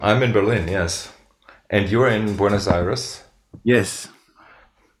I'm in Berlin, yes. And you're in Buenos Aires? Yes.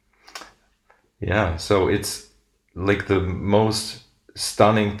 Yeah, so it's like the most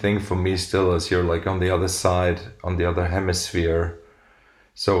stunning thing for me still is you're like on the other side, on the other hemisphere.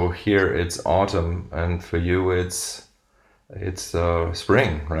 So here it's autumn, and for you it's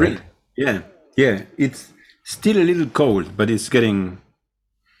spring, right? Spring. Yeah. Yeah. It's still a little cold, but it's getting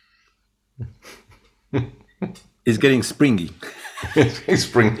springy. It's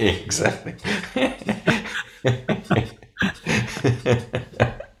spring, exactly.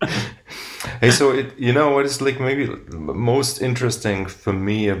 Hey, so you know what is like maybe most interesting for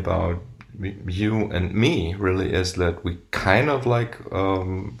me about you and me really is that we kind of like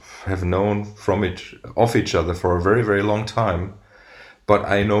have known from each of each other for a very very long time, but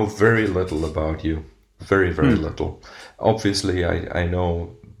I know very little about you, very very Hmm. little. Obviously, I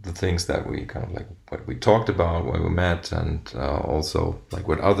know the things that we kind of like what we talked about when we met, and also like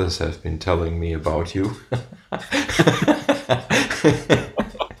what others have been telling me about you.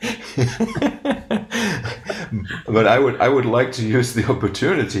 But I would like to use the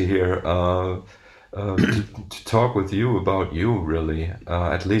opportunity here to talk with you about you, really,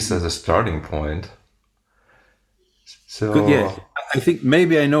 at least as a starting point. Good. Yeah. So I think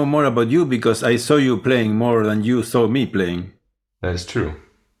maybe I know more about you because I saw you playing more than you saw me playing. that is true.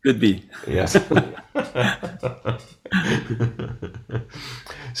 Could be. Yes.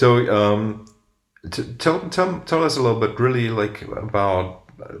 So tell us a little bit, really, like about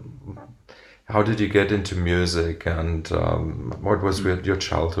how did you get into music, and what was your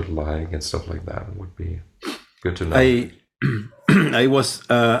childhood like and stuff like that. Would be good to know. I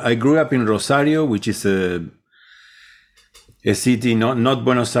I grew up in Rosario, which is a city, not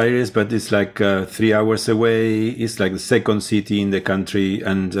Buenos Aires, but it's like 3 hours away. It's like the second city in the country,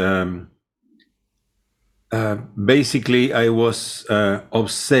 and basically I was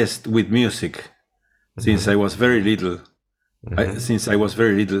obsessed with music since I Hmm. was very little. Hmm. Since I was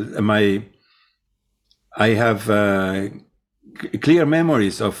very little, I have clear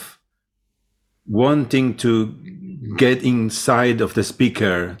memories of wanting to get inside of the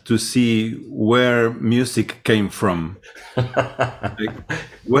speaker to see where music came from. Like,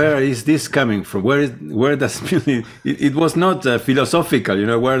 where is this coming from? Where does music? It was not philosophical,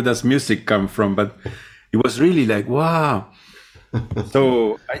 where does music come from? But it was really like, wow.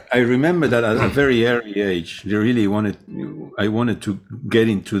 So I remember that at a very early age, I wanted to get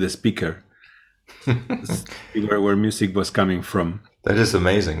into the speaker, see where music was coming from. That is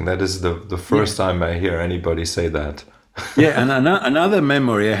amazing. That is the Yeah. first time I hear anybody say that. Yeah, and another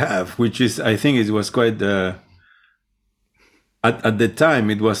memory I have, which is I think it was quite at the time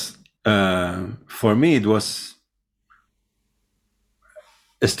it was for me it was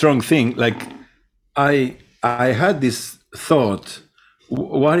a strong thing. Like I had this thought: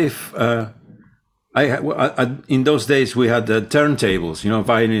 what if in those days we had the turntables,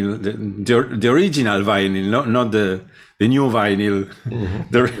 vinyl, the original vinyl, not the new vinyl. Hmm.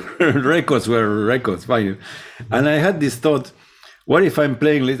 The records were records, vinyl, and I had this thought: what if I'm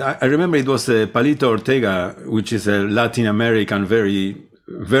playing? I remember it was Palito Ortega, which is a Latin American, very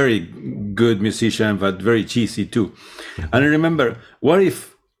very good musician, but very cheesy too. And I remember, what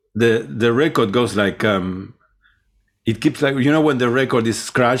if the record goes like it keeps like when the record is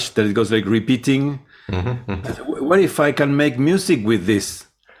scratched, that it goes like repeating. Hmm. What if I can make music with this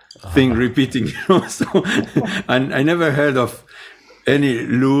thing repeating? So, and I never heard of any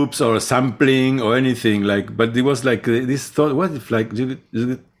loops or sampling or anything like. But it was like this thought: what if like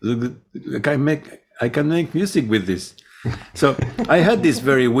I can make music with this? So I had these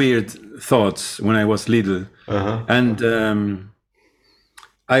very weird thoughts when I was little, Uh-huh. and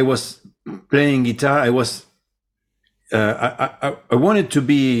I was playing guitar. I wanted to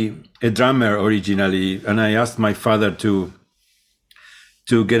be a drummer originally, and I asked my father to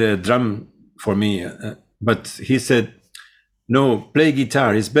get a drum for me, but he said, "No, play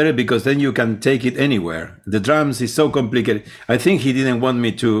guitar. It's better because then you can take it anywhere. The drums is so complicated." I think he didn't want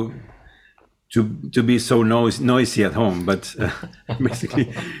me to be so noisy at home, but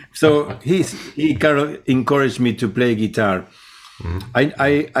basically, so he kind of encouraged me to play guitar. Hmm.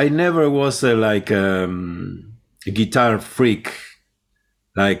 I never was a guitar freak.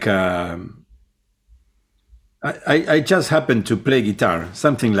 Like I just happened to play guitar,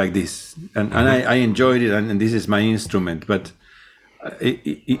 something like this, and Hmm. I enjoyed it, and this is my instrument. But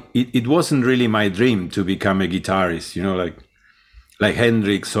it wasn't really my dream to become a guitarist, like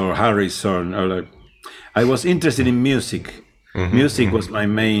Hendrix or Harrison, or like I was interested in music. Hmm. Music was Hmm. my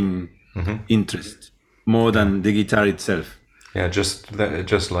main Hmm. interest more Yeah. than the guitar itself. Yeah.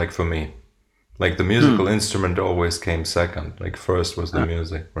 Just like for me. Like the musical instrument always came second. Like first was the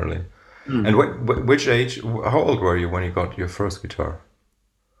music, really. And which age? How old were you when you got your first guitar?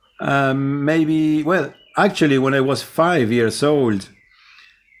 Maybe, well, actually, when I was 5 years old,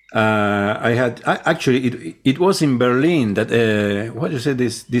 I had actually it was in Berlin that what do you say,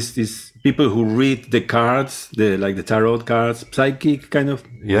 this people who read the cards, the tarot cards, psychic kind of.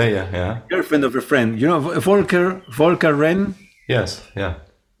 Yeah. Girlfriend of a friend, you know, Volker Wren. Yes, yeah.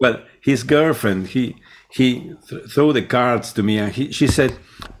 Well, his girlfriend, he threw the cards to me, and she said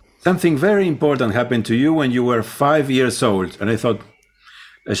something very important happened to you when you were 5 years old, and I thought.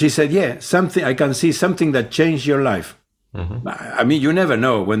 She said, yeah, something, I can see something that changed your life. I mean, you never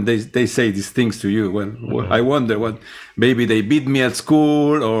know when they say these things to you. I wonder what, maybe they beat me at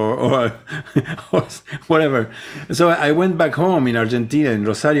school or or whatever. So I went back home in Argentina, in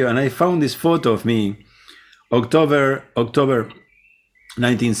Rosario, and I found this photo of me, October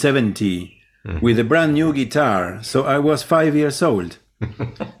 1970, with a brand new guitar. So I was 5 years old.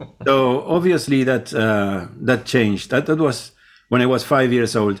 So obviously that changed. That was when I was 5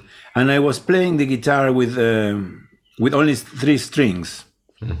 years old, and I was playing the guitar with only 3 strings,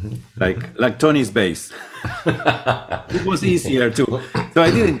 like Tony's bass. It was easier too. So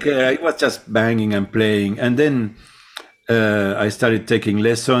I didn't care. I was just banging and playing, and then I started taking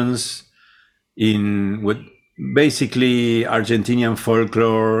lessons with basically Argentinian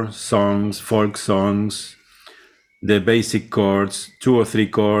folklore songs, folk songs, the basic chords, 2 or 3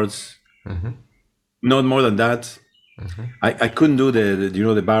 chords, not more than that. I couldn't do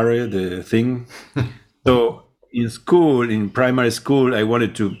the barre, the thing. So in school, in primary school, I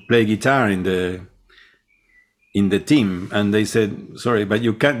wanted to play guitar in the team, and they said, sorry, but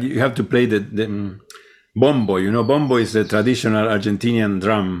you can't. You have to play the bombo. You know, bombo is the traditional Argentinian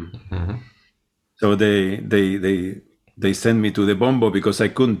drum. So they sent me to the bombo because I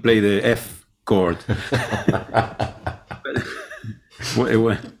couldn't play the F chord.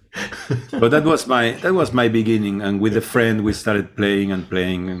 But that was my beginning, and with a friend we started playing, and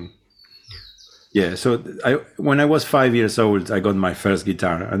yeah. So when I was 5 years old, I got my first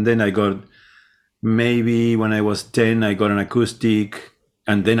guitar, and then I got, maybe when I was 10, I got an acoustic,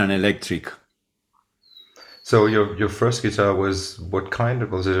 and then an electric. So your first guitar was what kind?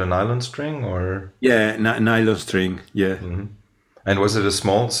 Was it a nylon string or? Yeah, nylon string. Yeah. And was it a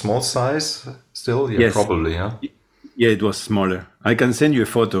small size still? Yeah, yes. Probably, huh? Yeah, it was smaller. I can send you a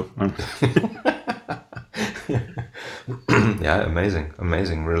photo. Yeah,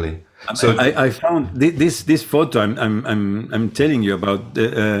 amazing, really. So I found this photo. I'm telling you about.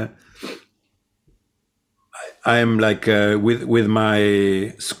 I'm like with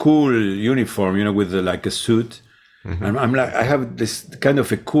my school uniform, you know, with like a suit. I'm like, I have this kind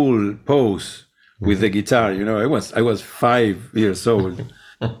of a cool pose with the guitar. You know, I was 5 years old,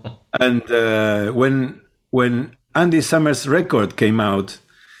 and when Andy Summers' record came out,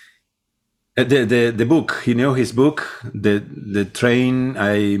 the book, you know, his book, the train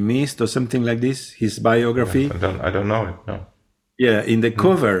I missed or something like this, his biography. Yeah, I don't know it. No. Yeah, in the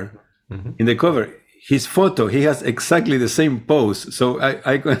cover, his photo, he has exactly the same pose. So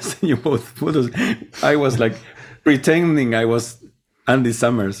I can send you both photos. I was like pretending I was Andy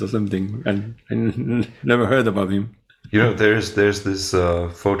Summers or something, and I never heard about him. You know, there's this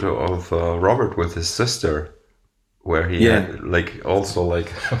photo of Robert with his sister, where he had like also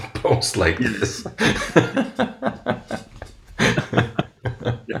like posed like this.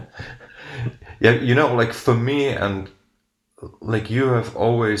 Yeah, you know, like for me, and like you have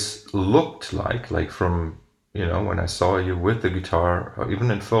always looked like from, you know, when I saw you with the guitar, or even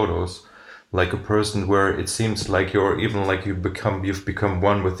in photos, like a person where it seems like you're even like you've become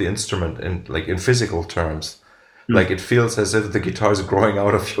one with the instrument, in like in physical terms. Like it feels as if the guitar is growing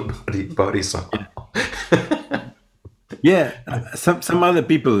out of your body somehow. Yeah, some other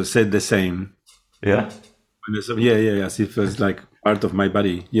people said the same. Yeah. Yeah. As if it was like part of my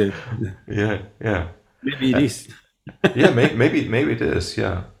body. Yeah. Maybe it is. Yeah, maybe it is.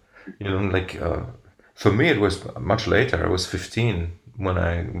 Yeah, you know, like for me, it was much later. I was 15 when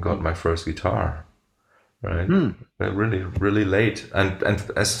I got my first guitar. Right, really late. And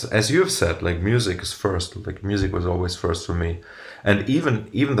as you have said, like music is first. Like music was always first for me, and even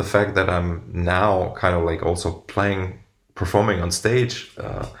the fact that I'm now kind of like also performing on stage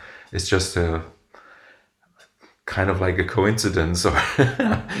is just a kind of like a coincidence, or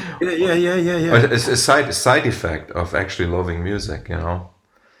yeah. It's a side effect of actually loving music, you know.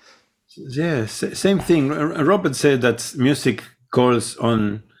 Yeah, same thing. Robert said that music calls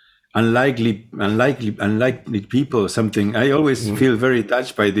on unlikely people or something. I always feel very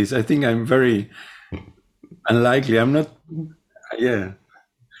touched by this. I think I'm very unlikely. I'm not. Yeah.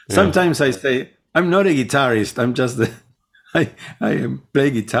 Yeah. Sometimes I say I'm not a guitarist. I'm just I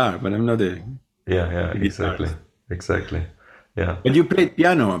play guitar, but I'm not Yeah. Yeah. a Exactly. guitarist. Exactly. Yeah. But you played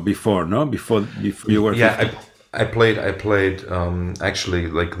piano before, no? Before you were Yeah. 15. I played actually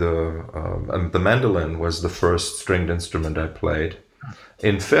like the mandolin was the first stringed instrument I played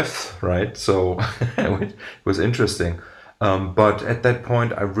in fifth, right? So it was interesting. But at that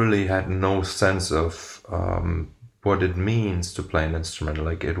point, I really had no sense of what it means to play an instrument.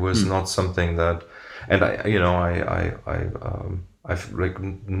 Like it was Mm. not something that, and I've like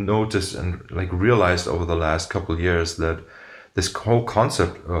noticed and like realized over the last couple of years that this whole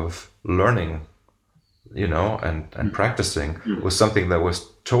concept of learning, and practicing was something that was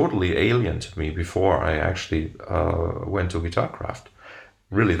totally alien to me before I actually went to Guitarcraft.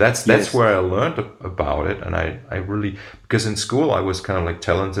 Really, that's Yes. where I learned about it, and I really, because in school I was kind of like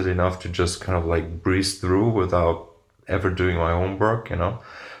talented enough to just kind of like breeze through without ever doing my homework.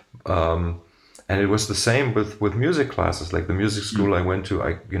 And it was the same with music classes. Like the music Mm. school I went to,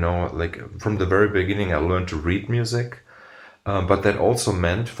 like from the very beginning I learned to read music. But that also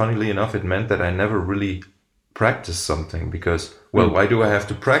meant, funnily enough, it meant that I never really practiced something because, well, Mm. why do I have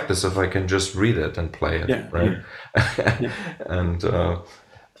to practice if I can just read it and play it, Yeah. right? Yeah. Yeah.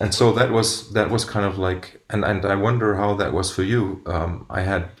 and so that was kind of like, and I wonder how that was for you. I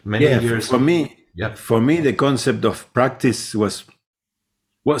had many Yeah. years. Yeah. For me, the concept of practice was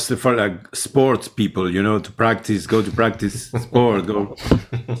for like sports people, to practice, go to practice sport, go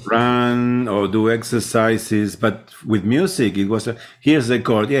run or do exercises. But with music, it was here's the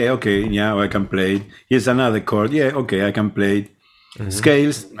chord. Yeah, okay, yeah, I can play it. Here's another chord. Yeah, okay, I can play it.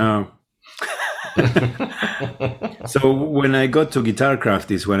 Scales. No. So when I got to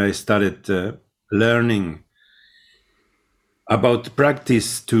Guitarcraft is when I started learning about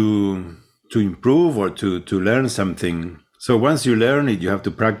practice to improve or to learn something. So once you learn it, you have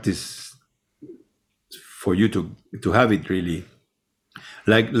to practice for you to have it really.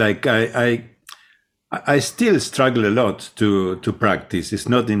 Like I still struggle a lot to practice. It's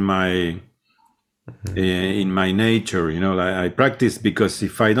not in my nature, I practice because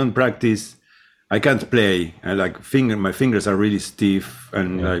if I don't practice, I can't play. My fingers are really stiff,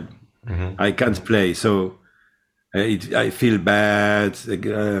 and Yeah. I can't play. So I feel bad.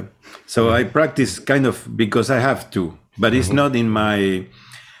 So I practice kind of because I have to, but it's not in my.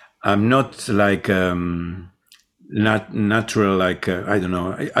 I'm not like not natural. Like I don't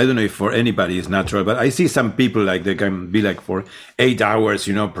know. I don't know if for anybody it's natural, but I see some people like they can be like for 8 hours,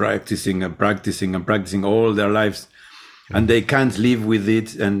 practicing and practicing and practicing all their lives, and they can't live with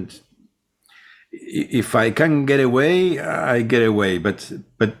it. And if I can get away, I get away. But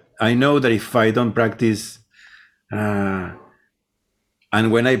I know that if I don't practice.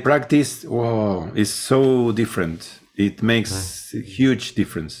 And when I practice, wow, it's so different. It makes a huge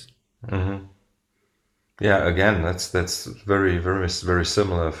difference. Yeah. Again, that's very, very, very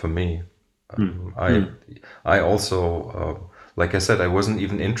similar for me. Mm. I Mm. I also, like I said, I wasn't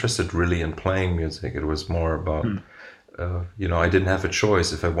even interested really in playing music. It was more about, Mm. I didn't have a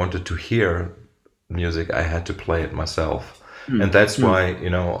choice. If I wanted to hear music, I had to play it myself, and Mm. that's Mm. why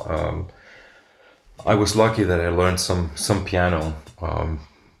I was lucky that I learned some piano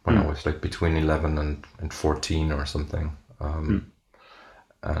when I Mm. was like between 11 and 14 or something. Mm.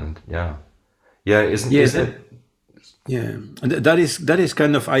 And yeah, yeah, isn't Yeah, isn't it? yeah. And that is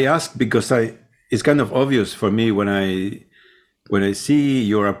kind of I ask because it's kind of obvious for me when I see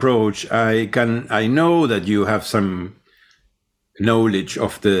your approach. I know that you have some knowledge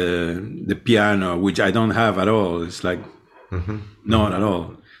of the piano, which I don't have at all. It's like not at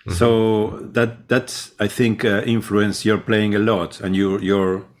all. So that's I think influence your playing a lot and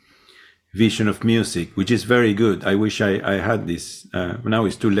your vision of music, which is very good. I wish I had this. Now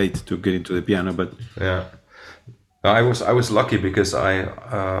it's too late to get into the piano, but Yeah, I was lucky because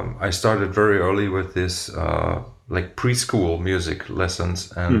I started very early with this like preschool music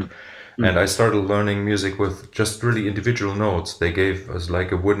lessons, and mm, and mm, I started learning music with just really individual notes. They gave us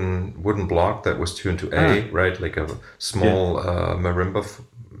like a wooden block that was tuned to ah, A, right, like a yeah, small marimba,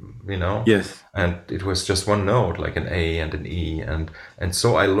 yes, and it was just one note, like an A and an E, and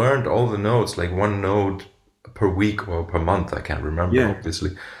so I learned all the notes, like one note per week or per month. I can't remember, yeah,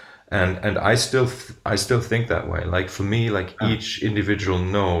 obviously, and I still think that way. Like for me, like ah, each individual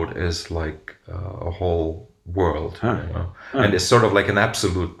note is like a whole world, ah, and ah, it's sort of like an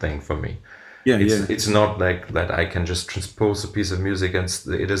absolute thing for me. yeah, It's yeah, it's not like that I can just transpose a piece of music, and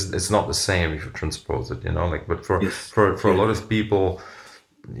it's not the same if you transpose it, like. But for yes, for for a yeah, lot of people,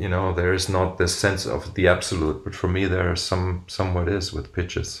 there is not this sense of the absolute. But for me, there are somewhat is with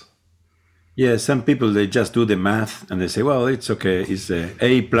pitches. Yeah, some people, they just do the math and they say, well, it's okay. It's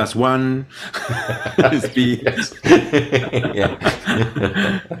A plus 1 is B. Yes. Yeah.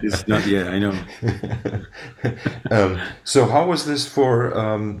 It's not, yeah, I know. So how was this for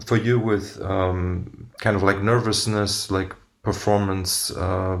you with kind of like nervousness, like performance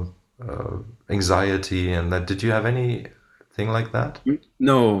anxiety, and that? Did you have anything like that?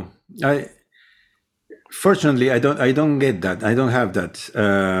 No, fortunately, I don't get that. I don't have that.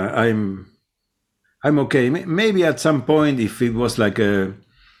 I'm okay. Maybe at some point, if it was like at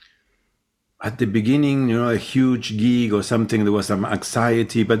the beginning, a huge gig or something, there was some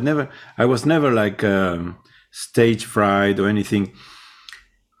anxiety, but never. I was never like stage fright or anything.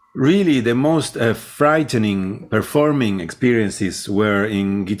 Really, the most frightening performing experiences were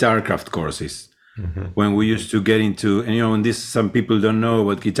in Guitarcraft courses. Mm-hmm. When we used to get into, and this, some people don't know,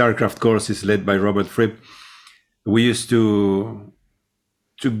 but Guitarcraft courses led by Robert Fripp, we used to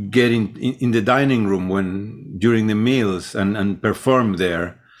get in the dining room during the meals and perform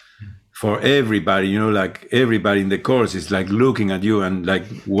there for everybody. Like everybody in the course is like looking at you and like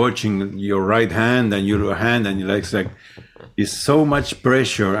watching your right hand and your hand, and it's like it's so much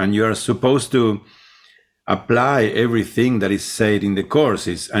pressure, and you are supposed to apply everything that is said in the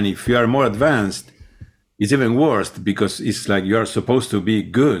courses. And if you are more advanced, it's even worse, because it's like you are supposed to be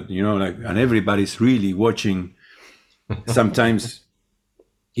good, and everybody's really watching. Sometimes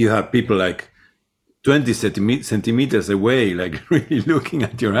you have people like 20 centimeters away, like really looking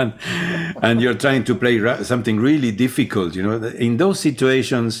at your hand, and you're trying to play something really difficult. In those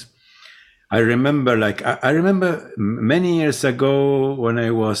situations, I remember many years ago when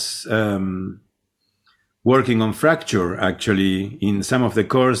I was working on Fracture, actually, in some of the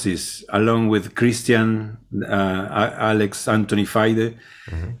courses, along with Christian, Alex, Anthony Faide.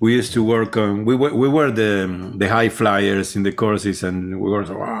 Mm-hmm. We used to work on, we were the high flyers in the courses, and we were,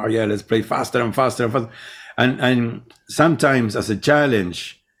 wow, yeah, let's play faster and faster and faster. And sometimes as a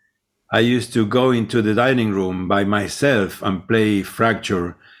challenge, I used to go into the dining room by myself and play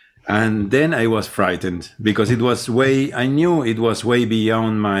Fracture. And then I was frightened, because I knew it was way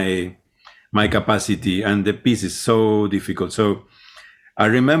beyond my capacity, and the piece is so difficult. So I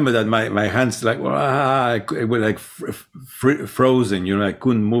remember that my hands were like frozen, I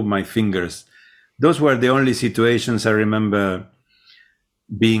couldn't move my fingers. Those were the only situations I remember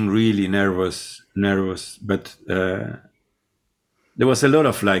being really nervous, but there was a lot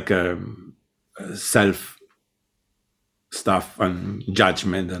of like self stuff and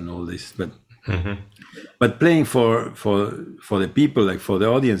judgment and all this, but mm-hmm. But playing for the people, like for the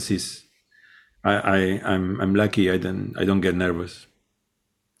audiences, I'm lucky. I don't get nervous.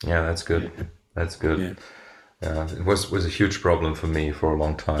 Yeah, that's good. That's good. Yeah, it was a huge problem for me for a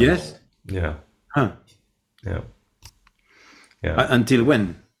long time. Yes. Yeah. Huh. Yeah. Yeah. Until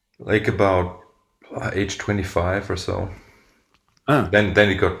when? Like about age 25 or so. Ah. Then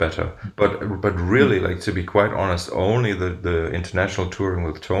it got better. But really, like, to be quite honest, only the international touring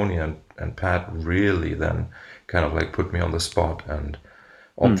with Tony and Pat really then kind of like put me on the spot. And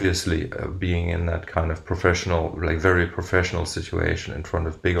obviously being in that kind of professional, like very professional situation in front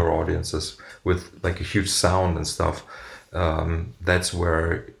of bigger audiences with like a huge sound and stuff, that's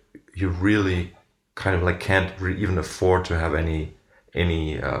where you really kind of like can't even afford to have any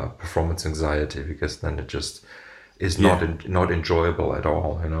performance anxiety, because then it just is not enjoyable at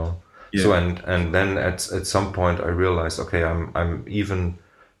all, Yeah. So and then at some point I realized, okay, I'm even,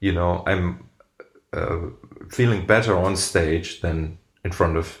 I'm feeling better on stage than in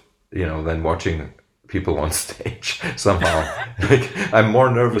front of, than watching people on stage somehow. Like, I'm more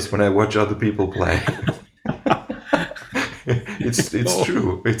nervous when I watch other people play. It's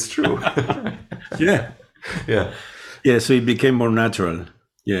true. It's true. Yeah. Yeah. Yeah. So it became more natural.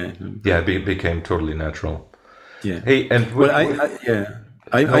 Yeah. Yeah. It became totally natural. Yeah. Hey, and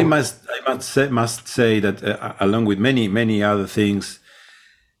I must say that along with many other things,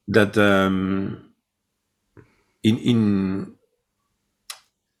 that in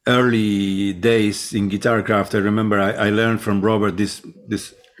early days in Guitarcraft, I remember I learned from Robert this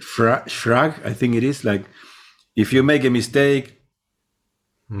shrug, I think it is, like, if you make a mistake,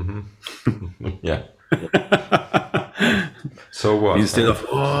 yeah. So what? Instead of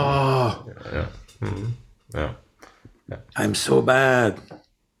yeah. Mm-hmm. Yeah. I'm so bad.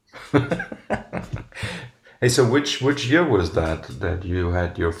 Hey, so which year was that you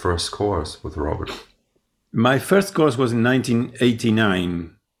had your first course with Robert? My first course was in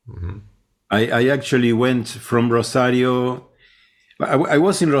 1989. Mm-hmm. I actually went from Rosario. I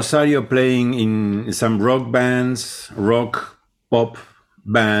was in Rosario playing in some rock bands, rock pop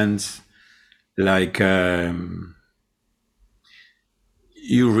bands, like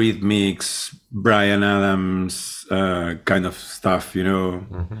Eurythmics, Brian Adams kind of stuff, you know,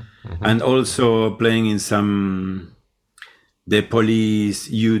 and also playing in some The Police,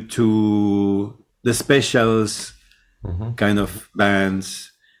 U2, the Specials kind of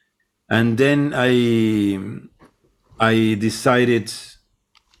bands. And then I decided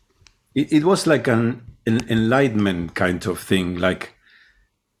it was like an enlightenment kind of thing. Like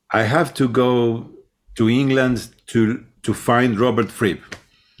I have to go to England to find Robert Fripp.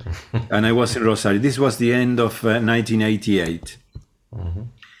 And I was in Rosario. This was the end of 1988.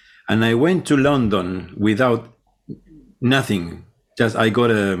 And I went to London without nothing. Just I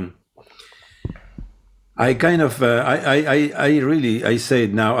got I kind of, I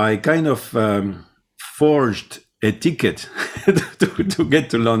said now, I kind of forged a ticket to get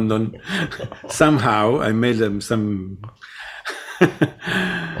to London. Somehow I made them some,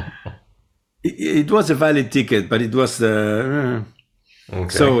 it was a valid ticket, but it was, okay.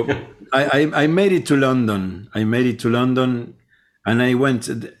 So I made it to London. And I went,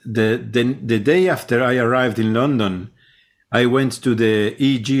 the day after I arrived in London, I went to the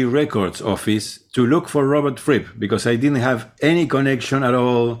EG Records office to look for Robert Fripp because I didn't have any connection at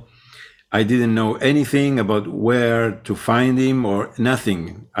all. I didn't know anything about where to find him or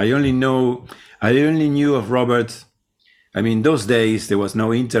nothing. I only knew of Robert. I mean, those days there was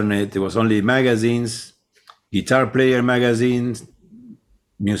no internet. There was only magazines, Guitar Player magazines,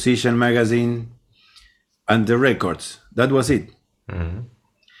 Musician magazine, and the records. That was it.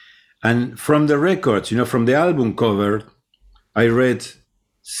 And from the records, you know, from the album cover, I read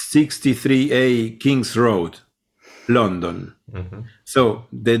 63A King's Road, London. So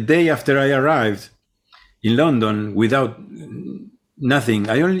the day after I arrived in London, without nothing,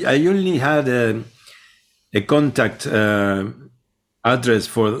 I only had a contact address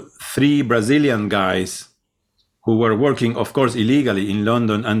for 3 Brazilian guys who were working, of course, illegally in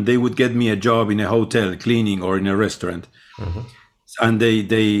London, and they would get me a job in a hotel, cleaning, or in a restaurant. And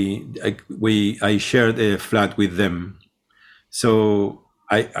I shared a flat with them. So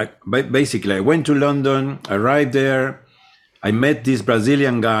I basically went to London, arrived there. I met these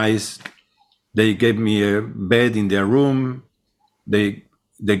Brazilian guys. They gave me a bed in their room. They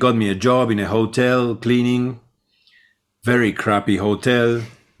got me a job in a hotel, cleaning. Very crappy hotel.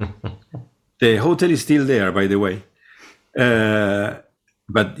 The hotel is still there, by the way,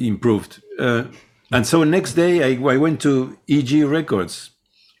 but improved. And so next day I went to EG Records,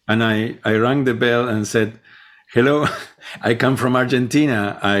 and I rang the bell and said, "Hello, I come from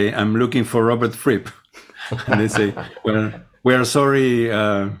Argentina. I am looking for Robert Fripp." And they say, "Well, we are sorry.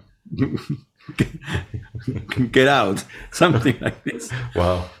 Get out." Something like this.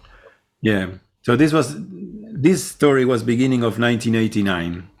 Wow. Yeah. So this story was beginning of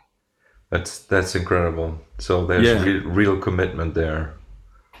 1989. That's incredible. So there's real commitment there.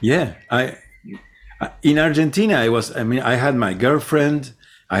 Yeah. In Argentina, I had my girlfriend.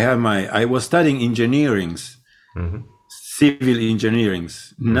 I was studying engineering, civil engineering,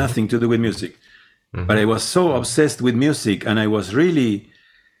 nothing to do with music. But I was so obsessed with music, and I was really,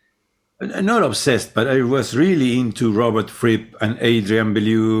 not obsessed, but I was really into Robert Fripp and Adrian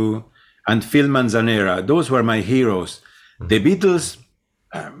Belew and Phil Manzanera. Those were my heroes. The Beatles,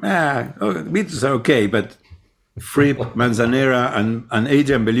 the Beatles are okay, but Fripp, Manzanera, and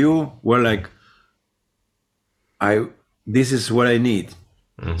Adrian Belew were like, this is what I need.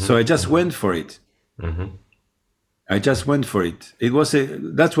 So I just went for it. I just went for it.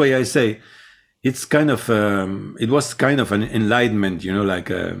 That's why I say it's kind of, it was kind of an enlightenment, you know, like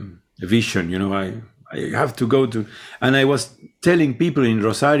a vision, you know, I have to go to, and I was telling people in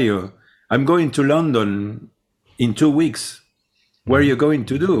Rosario, I'm going to London in 2 weeks. What are you going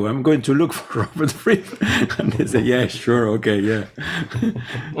to do? I'm going to look for Robert Fripp. And they say, yeah, sure. Okay. Yeah.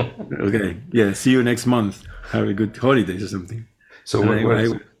 Okay. Yeah. See you next month. Have a good holidays or something. So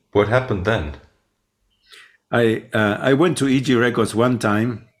what happened then? I went to EG Records one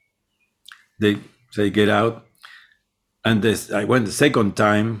time. They say, get out. And I went the second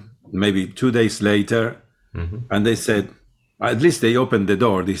time, maybe 2 days later. And they said, at least they opened the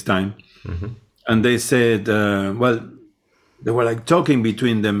door this time. And they said, well, they were like talking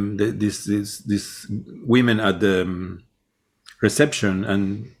between them, these women at the reception,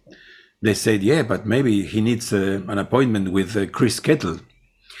 and they said, yeah, but maybe he needs an appointment with Chris Kettle.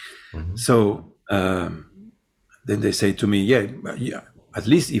 So then they say to me, yeah, at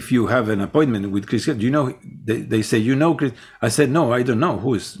least if you have an appointment with Chris Kettle, you know, they say, you know Chris? I said, no, I don't know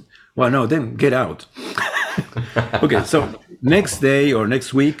who is. Well, no, then get out. Okay, so next day or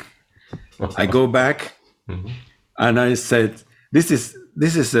next week, I go back. And I said, "This is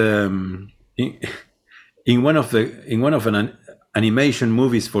in one of an animation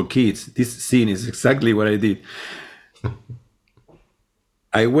movies for kids. This scene is exactly what I did.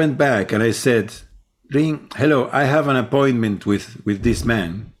 I went back and I said, "Ring, hello, I have an appointment with this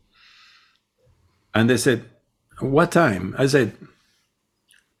man." And they said, "What time?" I said,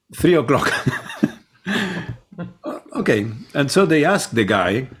 3:00. Okay. And so they asked the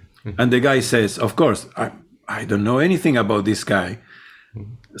guy, and the guy says, "Of course, I don't know anything about this guy.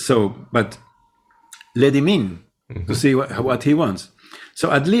 So, but let him in to see what he wants."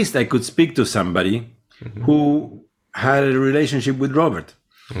 So at least I could speak to somebody who had a relationship with Robert.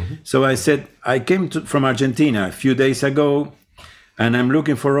 So I said, "I came from Argentina a few days ago, and I'm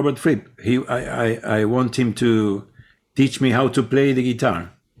looking for Robert Fripp. I want him to teach me how to play the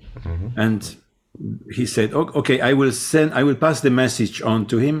guitar." And he said, "Okay, I will pass the message on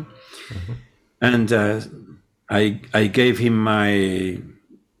to him." And I gave him I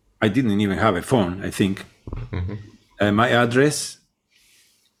didn't even have a phone, I think, my address,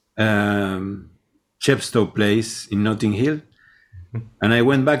 Chepstow Place in Notting Hill. And I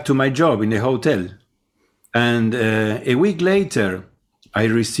went back to my job in the hotel. And a week later, I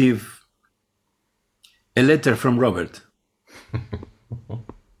received a letter from Robert.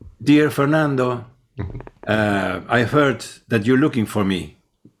 "Dear Fernando, I've heard that you're looking for me.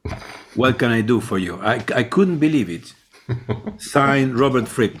 What can I do for you?" I couldn't believe it. Signed, Robert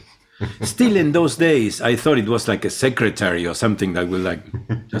Fripp. Still in those days, I thought it was like a secretary or something that would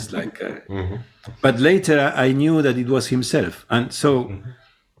but later I knew that it was himself. And so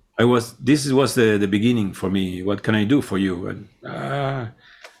this was the beginning for me. "What can I do for you?" And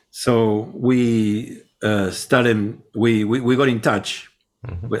so we started, we got in touch,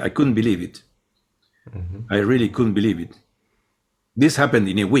 but I couldn't believe it. I really couldn't believe it. This happened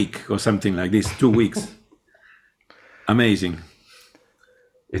in a week or something like this, 2 weeks. Amazing.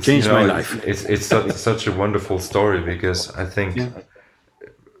 It's changed my life. It's such a wonderful story, because I think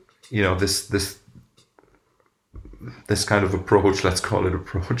this kind of approach, let's call it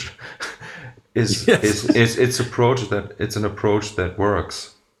approach, it's an approach that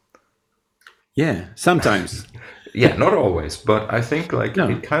works. Yeah, sometimes. Yeah, not always, but I think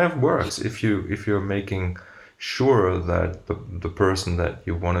it kind of works if you're making sure that the person that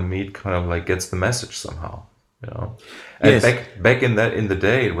you want to meet kind of gets the message somehow. And back in the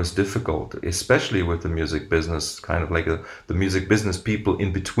day, it was difficult, especially with the music business, kind of the music business people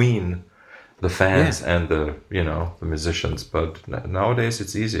in between the fans and the musicians. But nowadays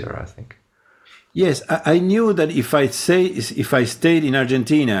it's easier, I think. Yes, I knew that if I stayed in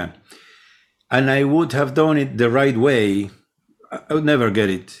Argentina and I would have done it the right way, I would never get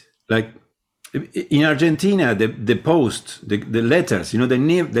it. Like in Argentina, the post, the letters,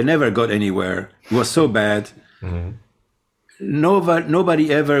 they never got anywhere. It was so bad.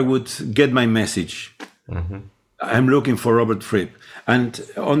 Nobody ever would get my message. I'm looking for Robert Fripp. And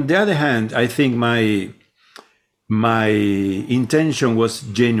on the other hand, I think my intention was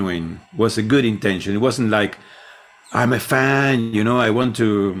genuine, was a good intention. It wasn't like, I'm a fan, I want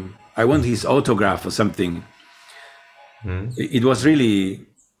his autograph or something. It was really,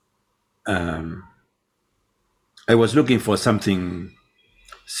 I was looking for something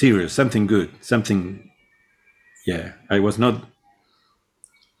serious, something good, something. Yeah, I was not.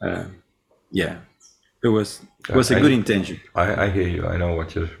 It was a good intention. I hear you. I know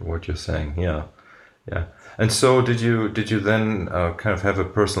what you're saying. Yeah. And so did you then kind of have a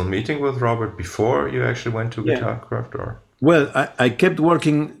personal meeting with Robert before you actually went to Guitarcraft, or? Well, I kept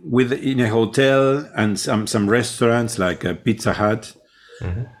working in a hotel and some restaurants like Pizza Hut,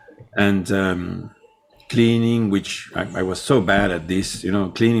 and cleaning, which I was so bad at this.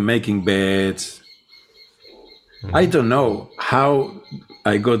 Cleaning, making beds. I don't know how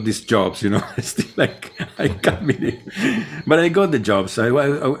I got these jobs, still I can't believe, but I got the jobs. So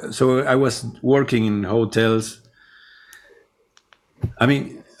I was working in hotels. I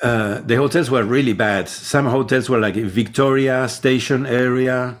mean, the hotels were really bad. Some hotels were like in Victoria Station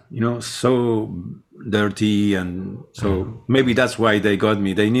area, so dirty, and so maybe that's why they got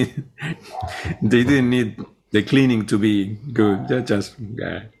me. They didn't need the cleaning to be good. They just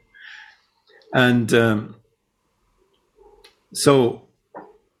and. So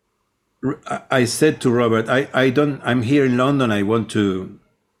I said to Robert, I'm here in London, I want to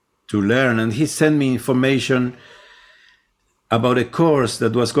learn. And he sent me information about a course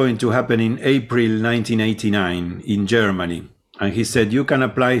that was going to happen in April 1989 in Germany. And he said, you can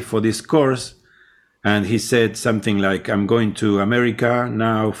apply for this course. And he said something like, I'm going to America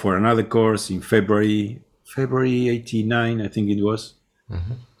now for another course in February 89, I think it was.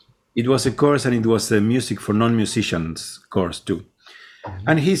 It was a course, and it was a music for non-musicians course too.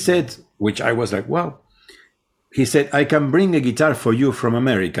 And he said, which I was like, wow. he said, I can bring a guitar for you from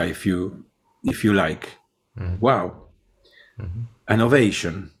America if you like. Wow. An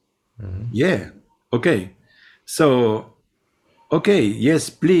ovation. Yeah. Okay. So, okay, yes,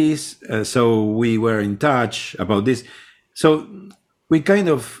 please. So we were in touch about this. So we kind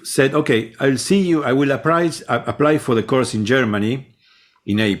of said, okay, I'll see you. I will apply for the course in Germany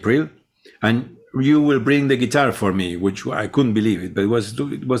in April, and you will bring the guitar for me, which I couldn't believe it, but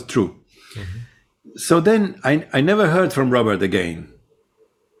it was true. So then I never heard from Robert again.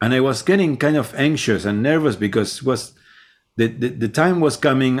 And I was getting kind of anxious and nervous because the time was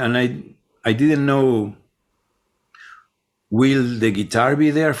coming, and I didn't know, will the guitar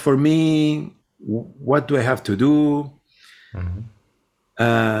be there for me? What do I have to do?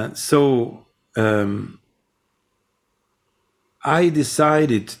 So I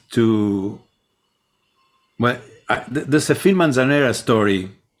decided to, well, there's a Phil Manzanera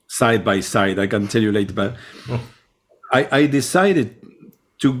story side by side. I can tell you later, but I decided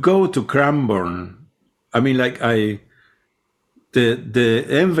to go to Cranbourne. I mean, like the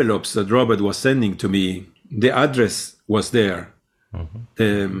envelopes that Robert was sending to me, the address was there.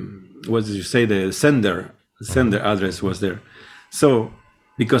 What did you say? The sender address was there. So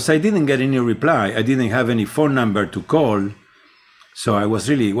because I didn't get any reply, I didn't have any phone number to call. So I was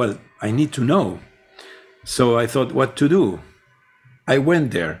really, well, I need to know. So I thought what to do. I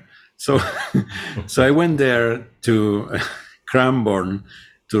went there. So I went there to Cranbourne,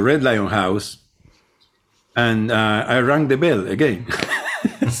 to Red Lion House, and I rang the bell again.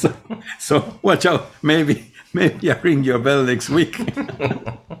 so watch out, maybe I ring your bell next week.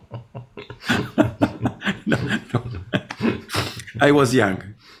 No. I was young.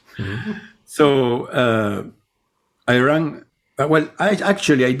 So I rang. Well, I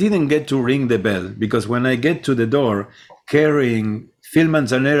didn't get to ring the bell, because when I get to the door carrying Phil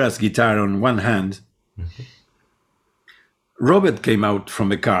Manzanera's guitar on one hand, Robert came out from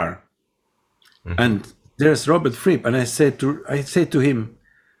the car, and there's Robert Fripp, and I said to him,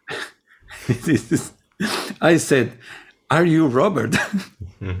 I said, "Are you Robert?"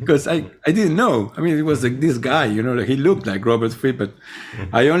 Because I didn't know. I mean, it was like this guy, he looked like Robert Fripp, but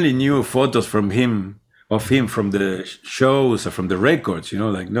I only knew photos of him from the shows or from the records,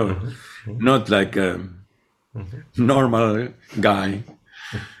 not like a normal guy.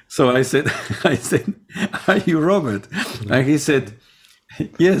 So I said, "Are you Robert?" And he said,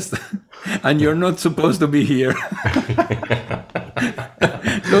 "Yes, and you're not supposed to be here."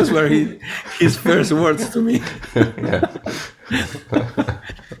 Those were his first words to me.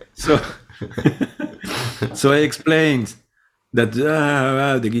 So I explained that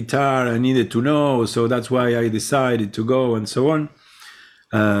the guitar I needed to know, so that's why I decided to go, and so on.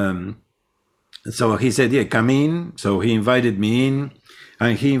 So he said, "Yeah, come in." So he invited me in,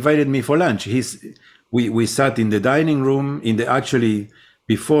 and he invited me for lunch. We sat in the dining room actually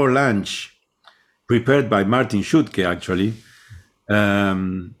before lunch, prepared by Martin Schutke. Actually,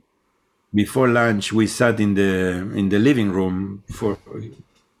 before lunch we sat in the living room for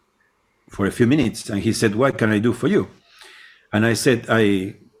a few minutes, and he said, "What can I do for you?" And I said,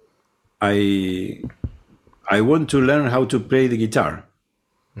 I want to learn how to play the guitar.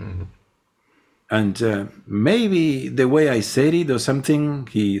 And maybe the way I said it or something,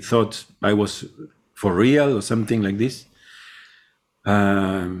 he thought I was for real or something like this.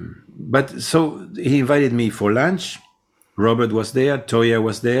 But so he invited me for lunch. Robert was there, Toya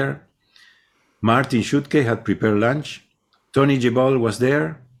was there, Martin Schutke had prepared lunch, Tony Jebal was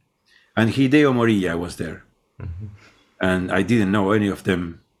there, and Hideo Moriya was there. And I didn't know any of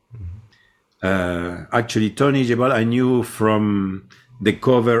them. Actually, Tony Jebal I knew from the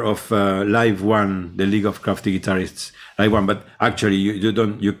cover of Live One, the League of Crafty Guitarists, Live One. But actually,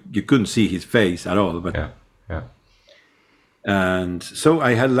 you couldn't see his face at all. But yeah. And so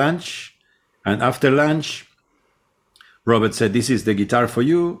I had lunch, and after lunch, Robert said, "This is the guitar for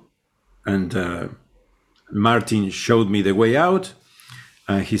you," and Martin showed me the way out.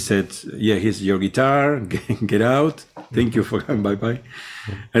 He said, "Yeah, here's your guitar. Get out. Thank you for coming. Bye-bye."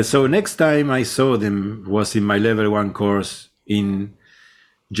 And so next time I saw them was in my level 1 course in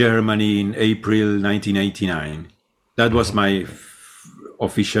Germany in April 1989. That was my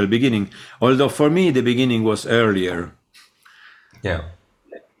official beginning. Although for me, the beginning was earlier. Yeah.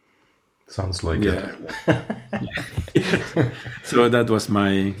 Sounds like it. So that was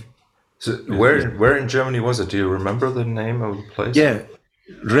my... So where in Germany was it? Do you remember the name of the place? Yeah.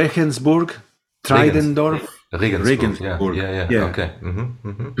 Regensburg, Treidendorf. Regensburg. Yeah. Okay.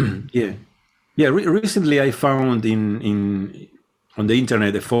 Yeah. Recently, I found on the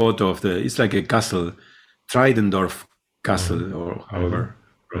internet a photo of it's like a castle, Treidendorf Castle, or however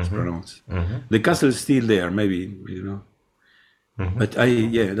pronounced. The castle is still there, maybe, you know. But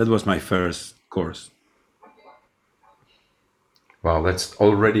that was my first course. Wow, that's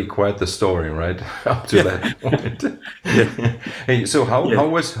already quite the story, right? Up to that point. Hey, so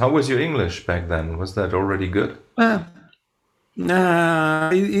how was your English back then? Was that already good?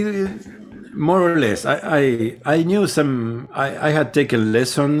 More or less. I knew some. I had taken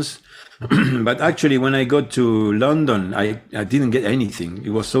lessons, but actually, when I got to London, I didn't get anything.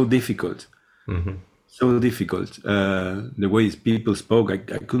 It was so difficult. So difficult. The way people spoke, I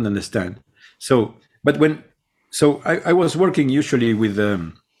couldn't understand. So, but I was working usually with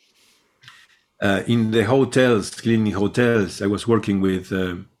in the hotels, cleaning hotels. I was working with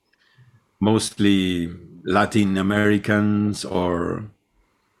mostly Latin Americans or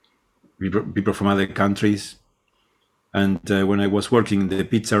people from other countries. And when I was working in the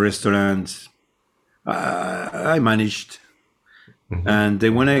pizza restaurants, I managed. And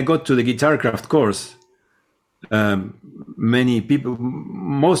when I got to the guitar craft course, most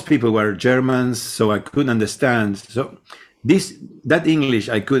people were Germans, so I couldn't understand. So that English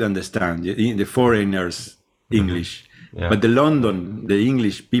I could understand, the foreigners' English, but the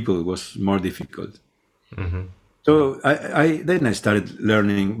English people was more difficult. So then I started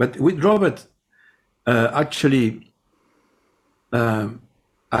learning. But with Robert, actually,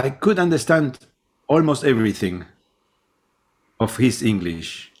 I could understand almost everything of his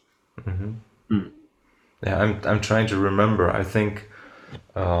English. Yeah, I'm trying to remember. I think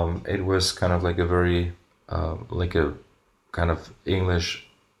it was kind of like a very like a kind of English.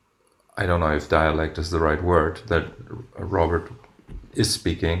 I don't know if dialect is the right word that Robert is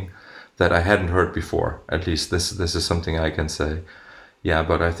speaking that I hadn't heard before. At least this is something I can say. Yeah,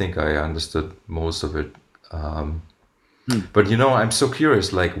 but I think I understood most of it. But you know, I'm so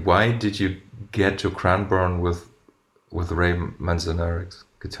curious. Like, why did you get to Cranbourne with Ray Manzanares'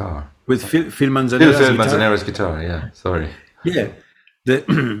 guitar? With Phil Manzanera's Phil guitar? Manzanares' guitar. Yeah, sorry. Yeah,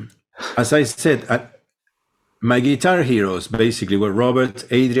 as I said, my guitar heroes basically were Robert,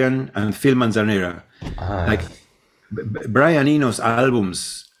 Adrian, and Phil Manzanera. Like Brian Eno's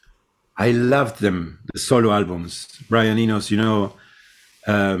albums, I loved them. The solo albums, Brian Eno's, you know,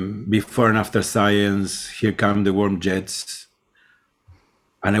 Before and After Science, Here Come the Warm Jets,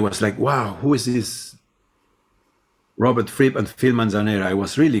 and I was like, wow, who is this? Robert Fripp and Phil Manzanera. I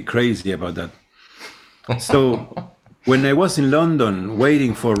was really crazy about that. So when I was in London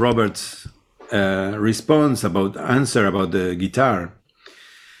waiting for Robert's answer about the guitar,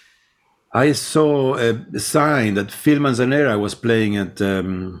 I saw a sign that Phil Manzanera was playing at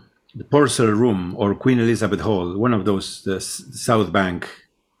the Purcell Room or Queen Elizabeth Hall, one of those South Bank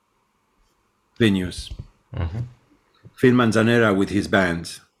venues. Phil Manzanera with his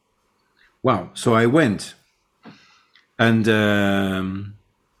band. Wow. So I went. And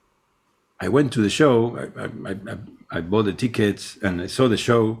I went to the show. I bought the tickets and I saw the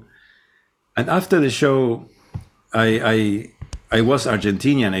show. And after the show, I was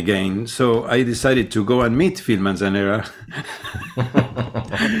Argentinian again, so I decided to go and meet Phil Manzanera.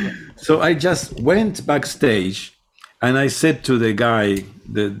 So I just went backstage, and I said to the guy,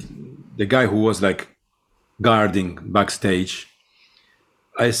 the guy who was like guarding backstage,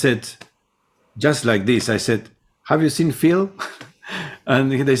 I said, just like this, I said, "Have you seen Phil?"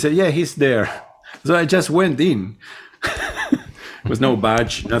 And they said, "Yeah, he's there." So I just went in. With no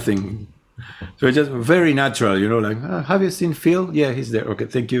badge, nothing. So it's just very natural, you know, like, "Have you seen Phil?" "Yeah, he's there." "Okay,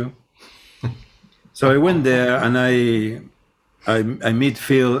 thank you." So I went there and I meet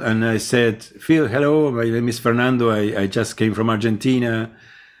Phil and I said, "Phil, hello, my name is Fernando. I just came from Argentina,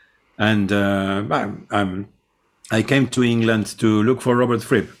 and I came to England to look for Robert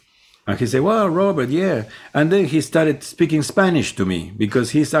Fripp." And he said, "Well, Robert, yeah." And then he started speaking Spanish to me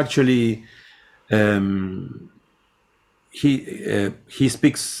because he's actually he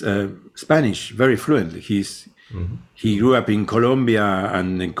speaks Spanish very fluently. He grew up in Colombia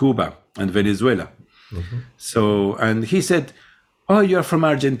and in Cuba and Venezuela. So, and he said, "Oh, you're from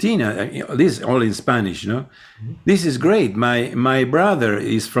Argentina." This is all in Spanish, you know. "This is great. My brother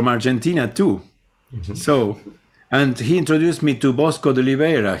is from Argentina too." So, and he introduced me to Bosco de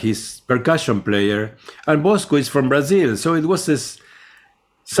Oliveira, his percussion player, and Bosco is from Brazil. So it was this.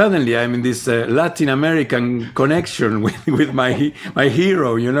 Suddenly, I'm in this Latin American connection with my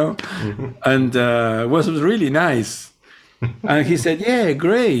hero, you know, and it was really nice. And he said, "Yeah,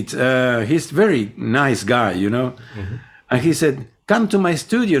 great. He's a very nice guy, you know." And he said, "Come to my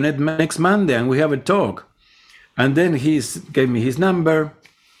studio next Monday and we have a talk." And then he gave me his number.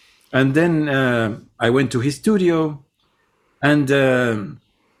 And then I went to his studio and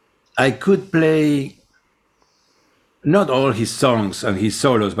I could play not all his songs and his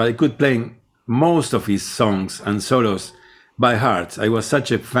solos, but I could play most of his songs and solos by heart. I was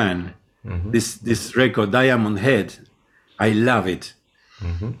such a fan. This record, Diamond Head, I love it.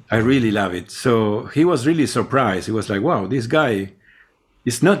 I really love it. So he was really surprised. He was like, wow, this guy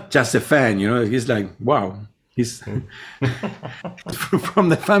is not just a fan, he's like, wow, he's from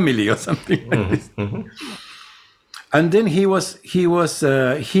the family or something like this. And then he was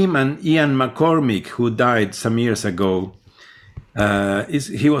him and Ian McCormick, who died some years ago.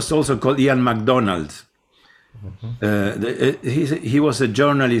 He was also called Ian MacDonald. He was a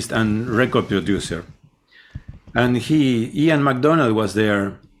journalist and record producer. And Ian MacDonald was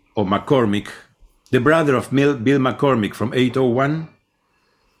there, or McCormick, the brother of Bill McCormick from 801.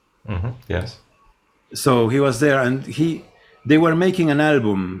 Yes. So he was there, and they were making an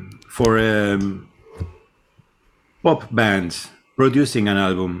album for pop band, producing an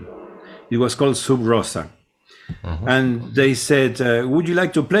album. It was called Sub Rosa. And they said, would you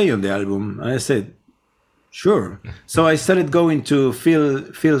like to play on the album? And I said, sure. So I started going to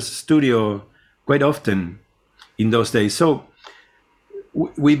Phil's studio quite often in those days. So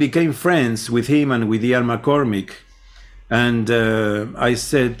we became friends with him and with Ian McCormick. And I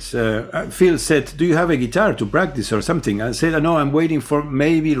said, Phil said, do you have a guitar to practice or something? I said, no, I'm waiting for,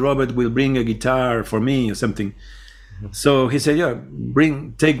 maybe Robert will bring a guitar for me or something. So he said, yeah,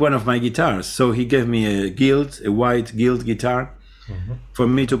 take one of my guitars. So he gave me a white Guild guitar for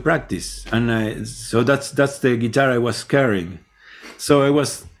me to practice. And so that's the guitar I was carrying. So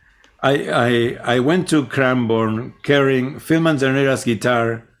I went to Cranbourne carrying Phil Manzanera's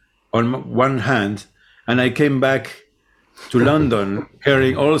guitar on one hand, and I came back to London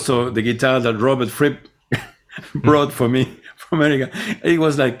carrying also the guitar that Robert Fripp brought for me from America. It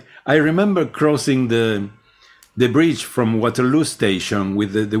was like, I remember crossing the bridge from Waterloo Station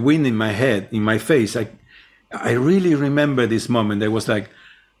with the wind in my head, in my face. I really remember this moment. I was like,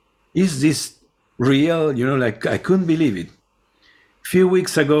 is this real? Like I couldn't believe it. A few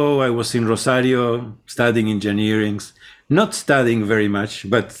weeks ago, I was in Rosario studying engineering, not studying very much,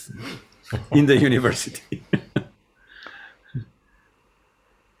 but in the university.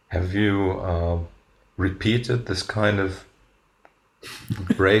 Have you repeated this kind of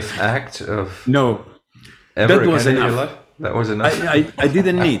brave act of No. ever That was again in your enough. life? That was enough. I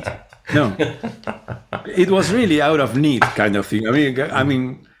didn't need. No. It was really out of need kind of thing. I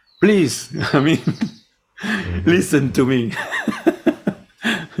mean, please, listen to me.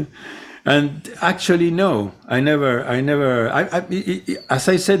 And actually, no, I never, as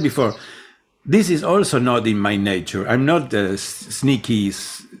I said before, this is also not in my nature. I'm not a sneaky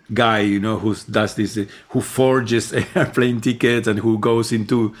guy, who does this, who forges airplane tickets and who goes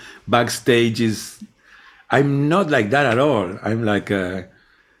into backstages. I'm not like that at all. I'm like,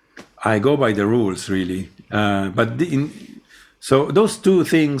 I go by the rules, really. So those two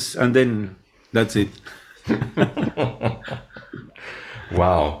things, and then that's it.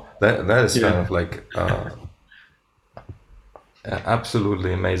 Wow, that is kind of like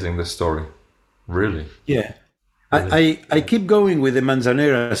absolutely amazing. The story, really. Yeah, I keep going with the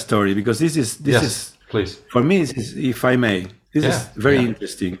Manzanera story because this is please, for me. This is, if I may, this is very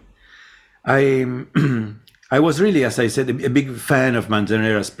interesting. I was really, as I said, a big fan of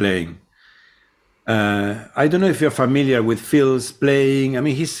Manzanera's playing. I don't know if you're familiar with Phil's playing. I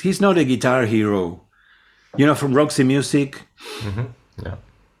mean, he's not a guitar hero, from Roxy Music. Yeah.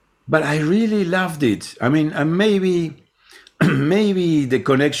 But I really loved it. I mean, and maybe the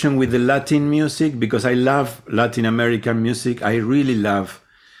connection with the Latin music, because I love Latin American music. I really love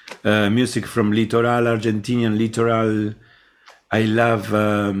music from Litoral, Argentinian Litoral. I love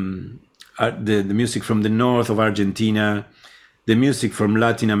the music from the north of Argentina, the music from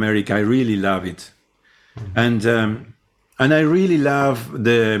Latin America. I really love it. And I really love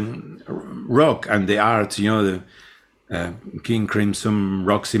the rock and the art, the King Crimson,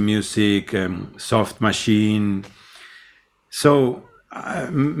 Roxy Music, Soft Machine. So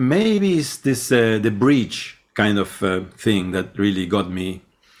maybe it's this the bridge kind of thing that really got me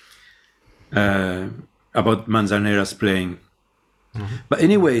about Manzanera's playing. But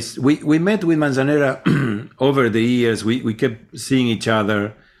anyways, we met with Manzanera over the years. We kept seeing each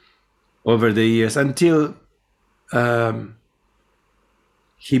other over the years until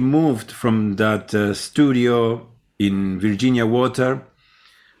he moved from that studio in Virginia Water,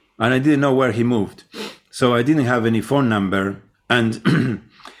 and I didn't know where he moved, so I didn't have any phone number. And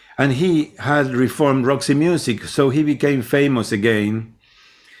and he had reformed Roxy Music, so he became famous again.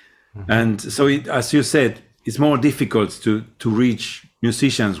 And so, as you said, it's more difficult to reach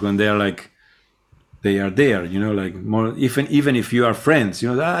musicians when they are there, like more, even if you are friends,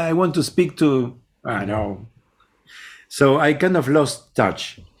 I want to speak to, I know. So I kind of lost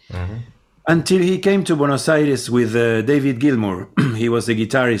touch until he came to Buenos Aires with David Gilmour. He was the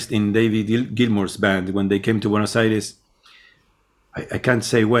guitarist in David Gilmour's band when they came to Buenos Aires. I can't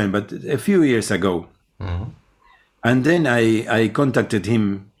say when, but a few years ago. And then I contacted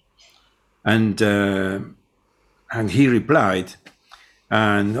him, and he replied,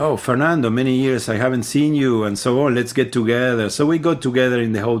 and oh, Fernando, many years I haven't seen you, and so on. Let's get together. So we got together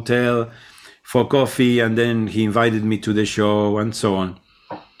in the hotel for coffee, and then he invited me to the show, and so on.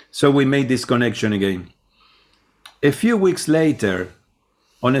 So we made this connection again. A few weeks later,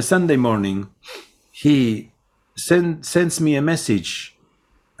 on a Sunday morning, he sends me a message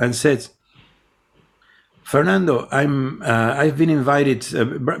and says, Fernando, I've been invited.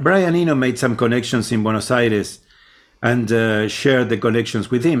 Brian Eno made some connections in Buenos Aires and shared the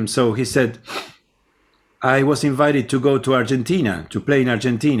connections with him. So he said, I was invited to go to Argentina, to play in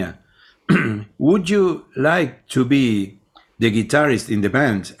Argentina. Would you like to be the guitarist in the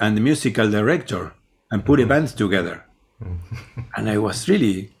band and the musical director and put a band together? And I was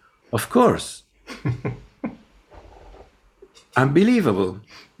really, of course. Unbelievable.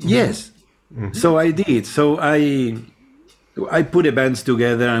 Yes. So I did. So I put a band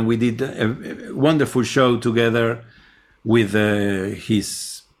together, and we did a wonderful show together with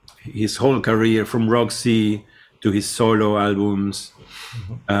his whole career, from Roxy to his solo albums.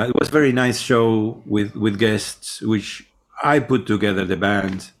 It was a very nice show with guests, which I put together the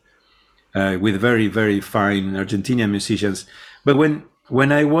band with very, very fine Argentinian musicians. But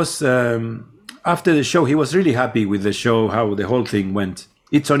when I was after the show, he was really happy with the show, how the whole thing went.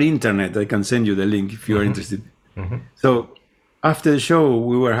 It's on internet. I can send you the link if you are interested. So after the show,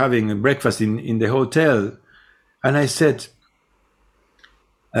 we were having a breakfast in the hotel, and I said,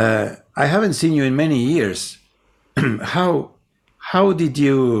 I haven't seen you in many years. How did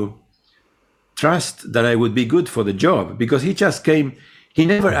you trust that I would be good for the job? Because he just came. He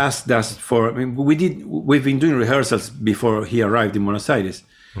never asked us for. I mean, we've been doing rehearsals before he arrived in Buenos Aires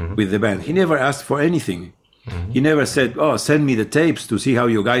with the band. He never asked for anything. He never said, "Oh, send me the tapes to see how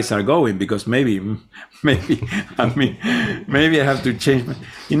you guys are going," because maybe I have to change.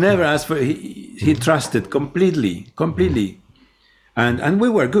 He never asked for. He trusted completely, and we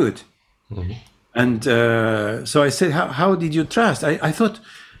were good. And so I said, "How did you trust?" I thought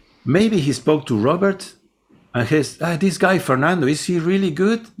maybe he spoke to Robert, and he said, "This guy Fernando, is he really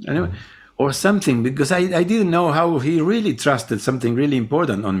good?" Or something, because I didn't know how he really trusted something really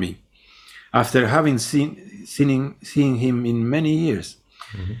important on me, after having seen him in many years.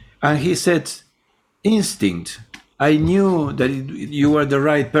 And he said, instinct. I knew that you were the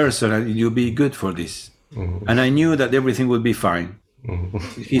right person and you'd be good for this. And I knew that everything would be fine.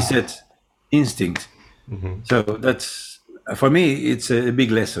 He said, instinct. So that's, for me, it's a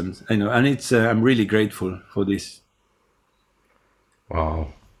big lesson, and it's I'm really grateful for this. Wow.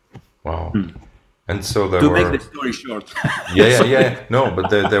 And so there to were, make the story short. yeah. No, but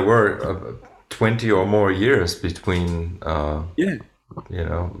there were 20 or more years between.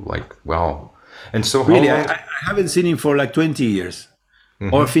 Like wow. And so really, how long... I haven't seen him for like 20 years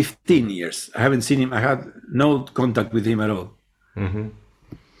or 15 years. I haven't seen him. I had no contact with him at all.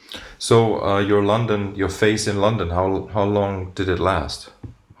 So your phase in London, how long did it last?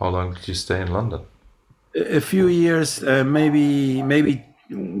 How long did you stay in London? A few years, maybe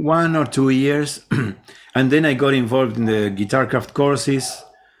 1 or 2 years. And then I got involved in the Guitarcraft courses.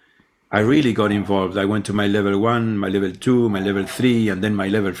 I really got involved. I went to my level 1, my level 2, my level 3, and then my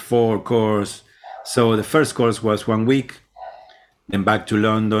level 4 course. So the first course was 1 week, then back to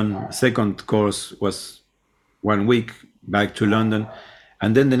London. Second course was 1 week, back to London.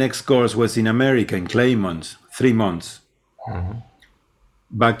 And then the next course was in America, in Claymont, 3 months.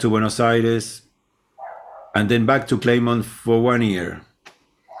 Back to Buenos Aires, and then back to Claymont for 1 year.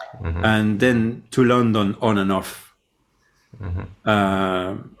 And then to London on and off.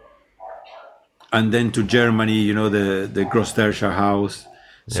 And then to Germany, the Großderscher house.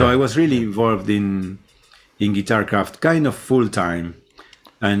 So I was really involved in Guitarcraft, kind of full time.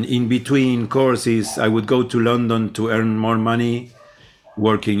 And in between courses, I would go to London to earn more money,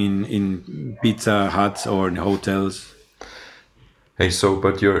 working in Pizza Huts or in hotels. Hey,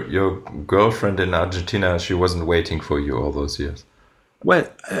 but your girlfriend in Argentina, she wasn't waiting for you all those years. Well,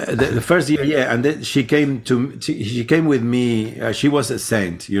 the first year, yeah, and then she came with me. She was a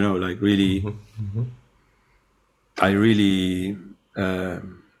saint, like really. I really,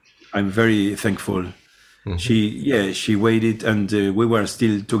 I'm very thankful. She waited, and we were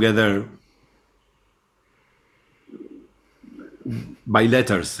still together by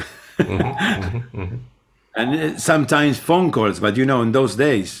letters, and sometimes phone calls. But in those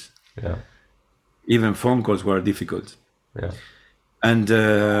days, even phone calls were difficult. Yeah. And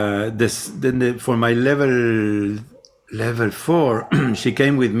for my level 4, she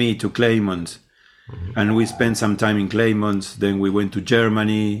came with me to Claymont, and we spent some time in Claymont. Then we went to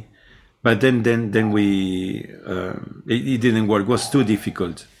Germany, but then we it didn't work. It was too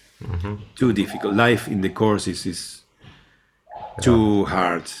difficult. Too difficult. Life in the courses is too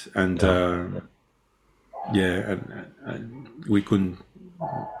hard, and and we couldn't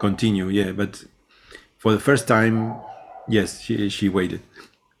continue. Yeah, but for the first time, yes, she waited,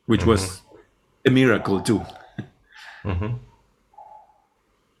 which was a miracle too.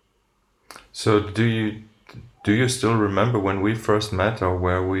 So do you still remember when we first met, or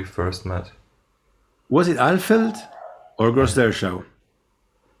where we first met? Was it Alfeld or Groß-Derschau?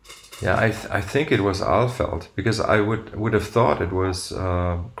 Yeah, I think it was Alfeld, because I would have thought it was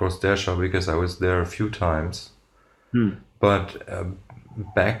Groß-Derschau, because I was there a few times. But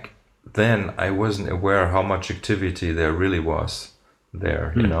back then I wasn't aware how much activity there really was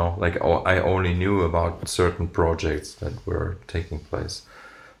there. You know, like I only knew about certain projects that were taking place.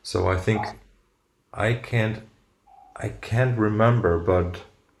 So I think I can't remember, but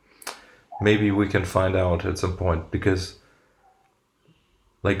maybe we can find out at some point, because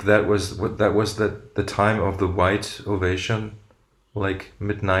like that was the time of the White Ovation, like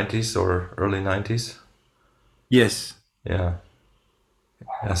mid-90s or early 90s. Yes. Yeah.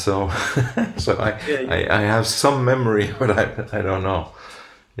 Yeah, so I have some memory, but I don't know.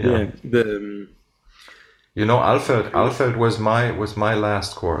 Yeah. You know, Alfeld was my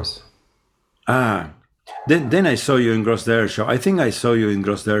last course. Then I saw you in Groß-Derschau. I think I saw you in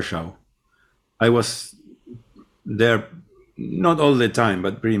Groß-Derschau. I was there not all the time,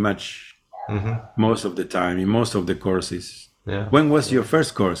 but pretty much most of the time in most of the courses. Yeah. When was your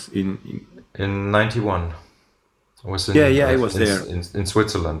first course in 91? I was in, I was there in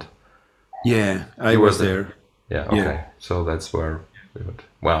Switzerland. Yeah, I was there. Yeah, okay. Yeah. So that's where we went.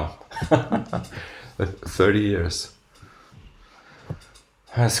 Wow. 30 years.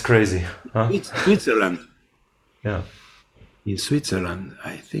 That's crazy. Huh? It's Switzerland. Yeah. In Switzerland,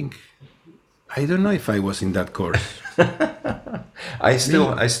 I think. I don't know if I was in that course. I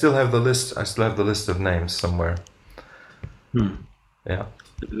still have the list. I still have the list of names somewhere. Yeah.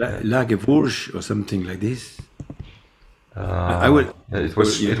 Lagevurge or something like this. I would. It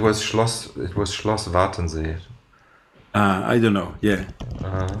was Schloss Wartensee. I don't know. Yeah.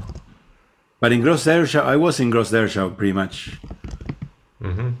 But in Groß-Derschau, I was in Groß-Derschau pretty much.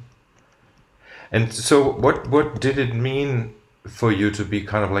 And so, what did it mean for you to be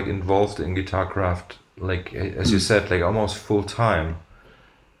kind of like involved in Guitarcraft, like as you said, like almost full time?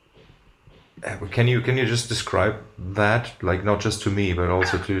 Can you just describe that, like not just to me, but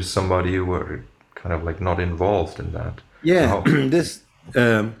also to somebody who were kind of like not involved in that? Yeah, this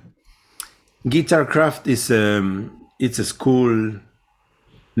Guitarcraft is it's a school.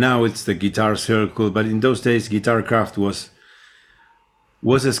 Now it's the Guitar Circle, but in those days, Guitarcraft was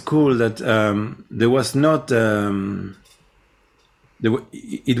a school that there was not.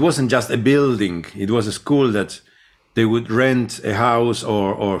 It wasn't just a building. It was a school that they would rent a house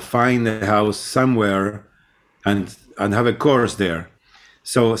or find a house somewhere and have a course there.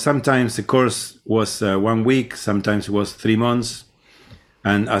 So sometimes the course was 1 week, sometimes it was 3 months,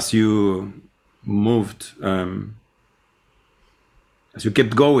 and as you moved, as you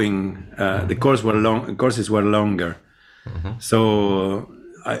kept going, the courses were longer. So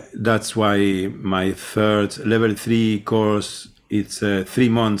that's why my third level 3 course, it's a 3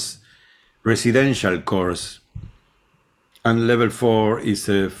 months residential course, and level 4 is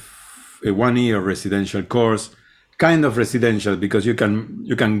a 1 year residential course. Kind of residential, because you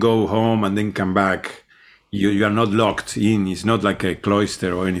can go home and then come back. You are not locked in. It's not like a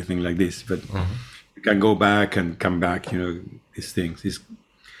cloister or anything like this, but you can go back and come back. You know, these things.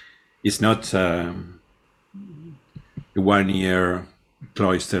 It's not a 1 year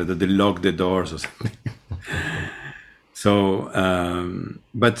cloister that they lock the doors or something. So,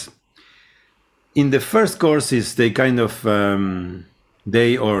 but in the first courses, they kind of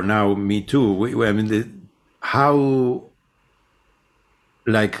they, or now me too. I mean, how,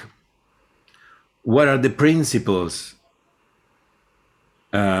 like, what are the principles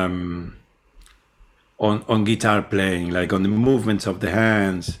on guitar playing, like on the movements of the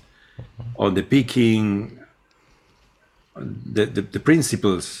hands, on the picking, the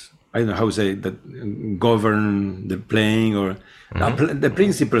principles, I don't know how to say that, govern the playing, or the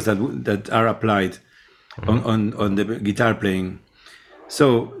principles that are applied on the guitar playing.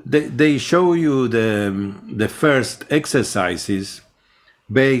 So they show you the first exercises,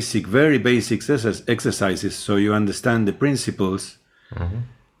 very basic exercises, so you understand the principles.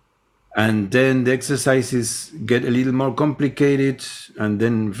 and then the exercises get a little more complicated, and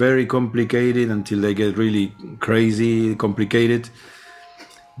then very complicated until they get really crazy complicated.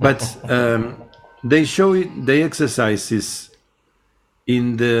 But they show it, the exercises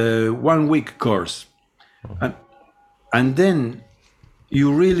in the 1 week course, and then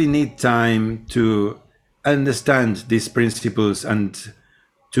you really need time to understand these principles and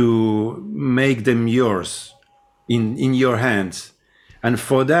to make them yours in your hands. And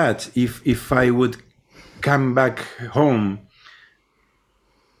for that, if I would come back home,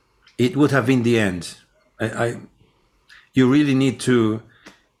 it would have been the end. You really need to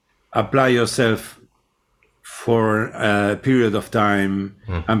apply yourself for a period of time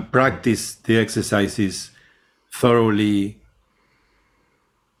and practice the exercises thoroughly,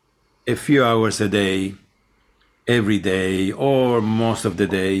 a few hours a day, every day, or most of the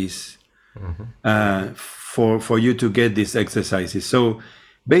days, for you to get these exercises. So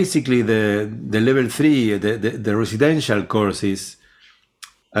basically, the level 3, the residential courses,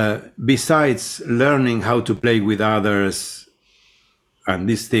 besides learning how to play with others and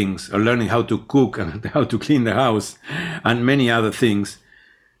these things, or learning how to cook and how to clean the house and many other things,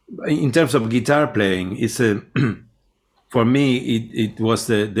 in terms of guitar playing, it's a for me it was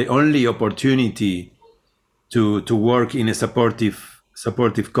the only opportunity to work in a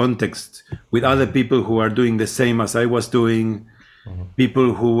supportive context with other people who are doing the same as I was doing,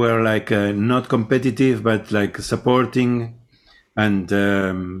 people who were like not competitive but like supporting, and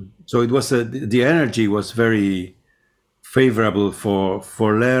so it was the energy was very favorable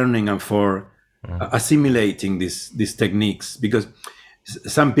for learning and for assimilating these techniques, because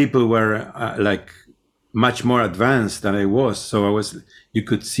some people were like much more advanced than I was, so you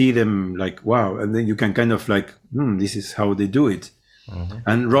could see them like, wow, and then you can kind of like, this is how they do it.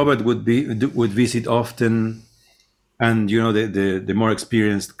 And Robert would visit often, and the more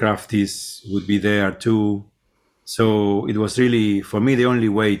experienced crafties would be there too. So it was really, for me, the only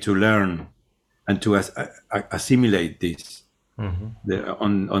way to learn and to assimilate this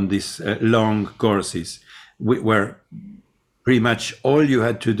on these long courses, where pretty much all you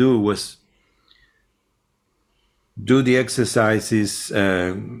had to do was do the exercises,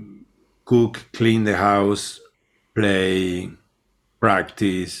 cook, clean the house, play,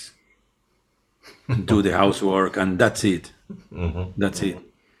 practice, do the housework, and that's it. That's it.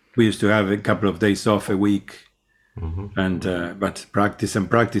 We used to have a couple of days off a week, and but practice and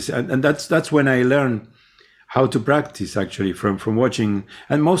practice, and that's when I learned how to practice, actually, from watching.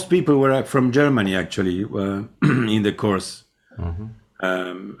 And most people were from Germany, actually, in the course.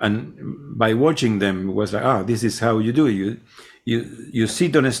 And by watching them, it was like, this is how you do it. You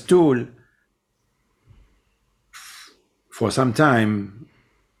sit on a stool for some time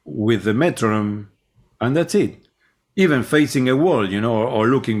with the metronome, and that's it. Even facing a wall, or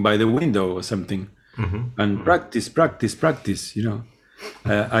looking by the window or something, and practice. It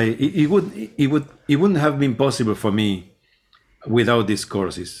wouldn't have been possible for me without these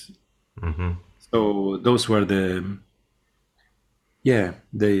courses. So those were they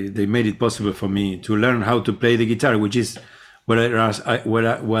made it possible for me to learn how to play the guitar, which is what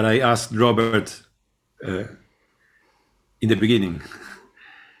I asked Robert in the beginning.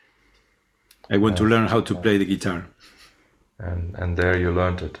 I want to learn how to play the guitar, and there you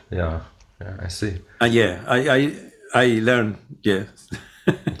learned it. Yeah, I see. I learned. Yeah.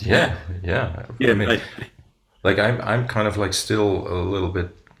 yeah. Yeah. I mean, I'm kind of like still a little bit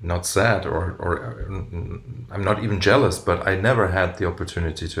not sad, or I'm not even jealous, but I never had the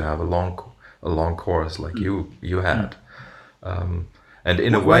opportunity to have a long course like you had, and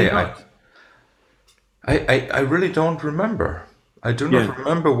in a way I really don't remember. I do not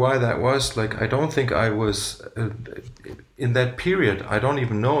remember why that was. Like, I don't think I was in that period. I don't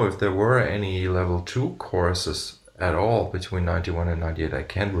even know if there were any level 2 courses at all between 91 and 98. I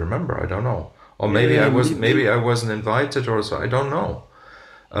can't remember. I don't know. Or maybe maybe I wasn't invited, or so. I don't know.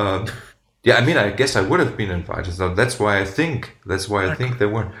 I mean, I guess I would have been invited. So that's why I think there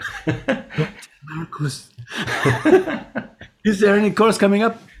weren't. Marcus, is there any course coming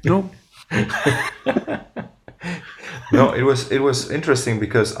up? No. No, it was interesting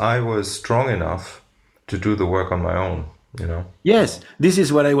because I was strong enough to do the work on my own, Yes, this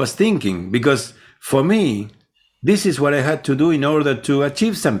is what I was thinking, because for me, this is what I had to do in order to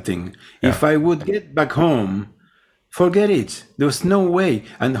achieve something. Yeah. If I would get back home, forget it. There was no way.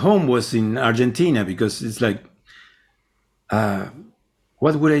 And home was in Argentina, because it's like,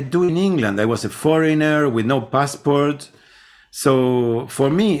 what would I do in England? I was a foreigner with no passport. So for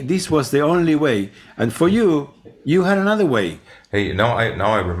me, this was the only way. And for you, you had another way. Hey, now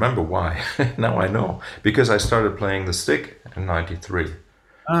I remember why. Now I know. Because I started playing the stick in 93.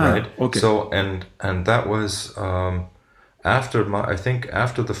 right? Okay. So and that was after I think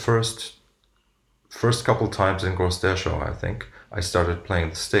after the first couple times in Grosdesho, I think I started playing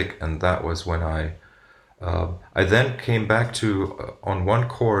the stick, and that was when I then came back to on one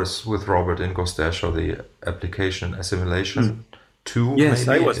course with Robert in Grosdesho, the application assimilation two, Yes,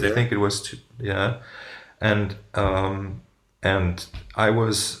 I maybe was I there. think it was two, yeah, and and I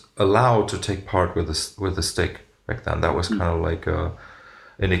was allowed to take part with the stick back then. That was kind of like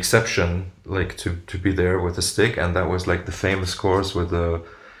an exception, like to be there with the stick, and that was like the famous course with the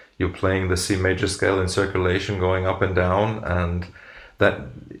you're playing the C major scale in circulation, going up and down, and that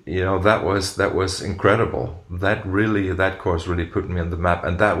that was incredible. That course really put me on the map,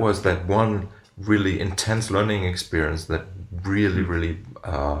 and that was that one really intense learning experience that really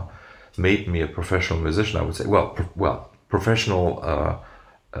made me a professional musician. I would say, professional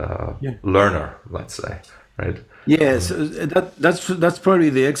Yeah. learner, let's say, right? Yes, that's probably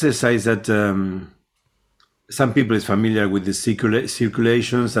the exercise that some people is familiar with the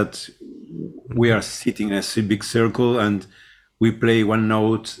circulations that we are sitting in a big circle and we play one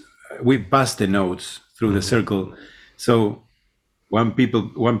note, we pass the notes through the circle. So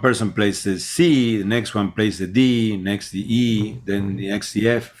one person plays the C, the next one plays the D, next the E, then the next the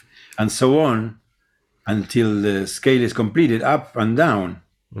F, and so on until the scale is completed up and down.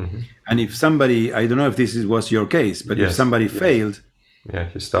 And if somebody, I don't know if was your case, but if Yes, somebody failed, yeah,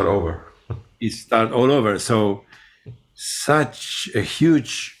 you start over. it start all over. So such a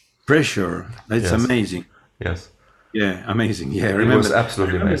huge pressure. That's Yes, amazing. yes, Yeah, amazing. Yeah, I it was remember.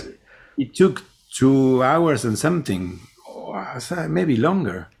 absolutely amazing. It took 2 hours and something, or maybe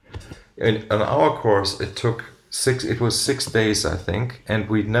longer. In our course, it took six. It was 6 days, I think, and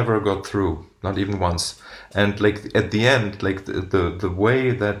we never got through, not even once. And like at the end, like the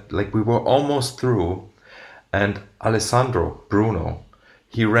way that like we were almost through, and Alessandro Bruno,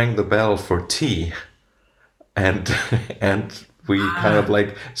 he rang the bell for tea, and and we kind of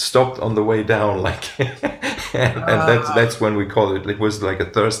like stopped on the way down, like, and that's when we called it. It was like a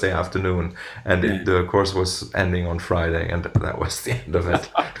Thursday afternoon, and Yeah. the course was ending on Friday, and that was the end of it.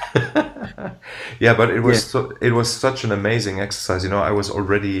 Yeah, but Yeah. it was such an amazing exercise. I was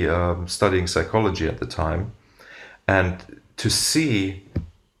already studying psychology at the time, and to see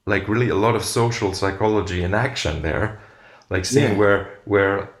like really a lot of social psychology in action there, like seeing Yeah.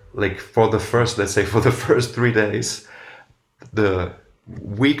 where like for the first, let's say, for the first 3 days, the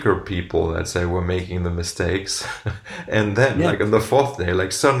weaker people, let's say, were making the mistakes, and then Yeah. like on the fourth day,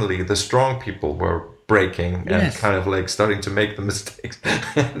 like suddenly the strong people were breaking and Yes. kind of like starting to make the mistakes,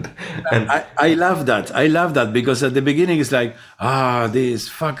 and I love that. I love that because at the beginning it's like, this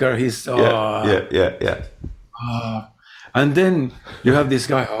fucker, he's, yeah, yeah, yeah, yeah, and then you have this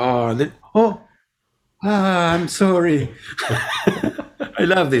guy, I'm sorry. I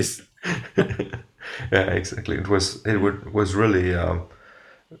love this. yeah, exactly. It was really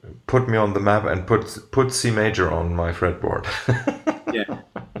put me on the map and put C major on my fretboard. Yeah.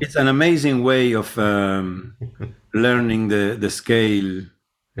 It's an amazing way of learning the scale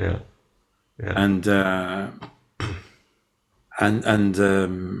Yeah, yeah, and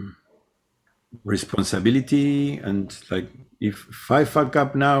responsibility, and like if I fuck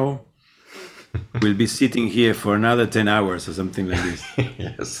up now, we'll be sitting here for another 10 hours or something like this.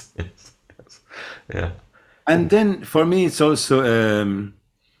 yes, yes, yes, yeah, And then for me, it's also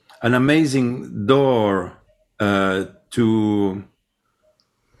an amazing door to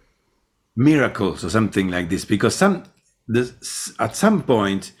miracles or something like this, because at some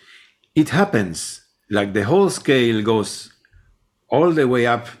point it happens, like the whole scale goes all the way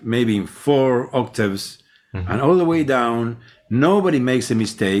up, maybe in 4 octaves, and all the way down. Nobody makes a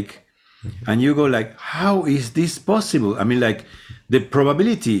mistake, and you go like, how is this possible? I mean, like the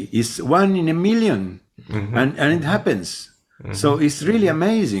probability is 1 in a million, and it happens. So it's really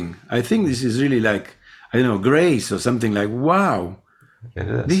amazing. I think this is really like, I don't know, grace or something, like, wow, it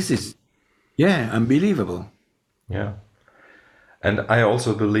is. this is, yeah, unbelievable. Yeah. And I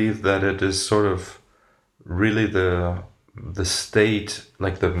also believe that it is sort of really the state,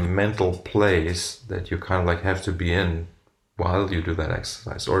 like the mental place that you kind of like have to be in while you do that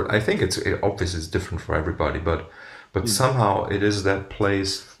exercise. Or I think obviously it's different for everybody, but somehow it is that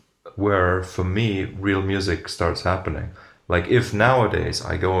place where for me real music starts happening. Like if nowadays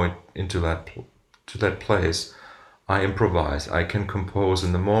I go into to that place, I improvise, I can compose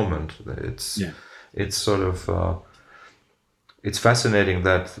in the moment. Yeah. It's sort of it's fascinating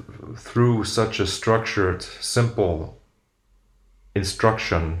that through such a structured, simple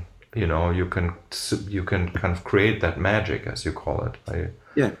instruction, you can kind of create that magic, as you call it.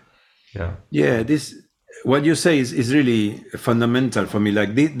 Yeah. Yeah, Yeah. This, what you say is really fundamental for me.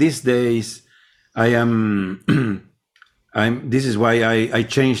 Like these days, I am. This is why I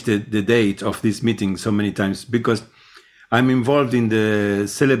changed the date of this meeting so many times, because I'm involved in the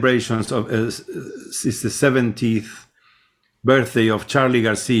celebrations of it's the 70th birthday of Charlie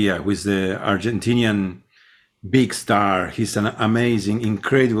Garcia, who is the Argentinian big star. He's an amazing,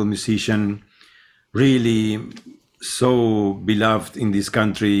 incredible musician, really so beloved in this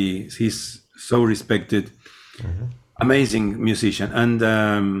country. He's so respected, amazing musician,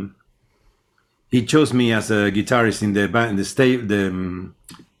 and he chose me as a guitarist in the band,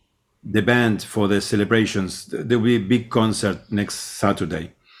 the band for the celebrations. There will be a big concert next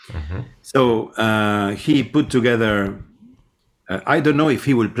Saturday. So he put together. I don't know if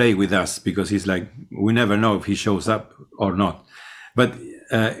he will play with us, because he's like, we never know if he shows up or not. But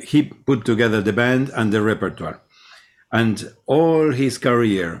he put together the band and the repertoire, and all his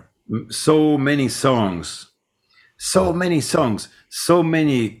career, so many songs, so many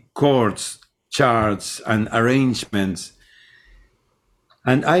chords, charts, and arrangements.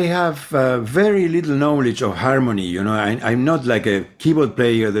 And I have very little knowledge of harmony. You know, I'm not like a keyboard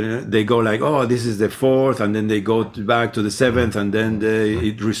player. They go like, oh, this is the fourth, and then they go back to the seventh, and then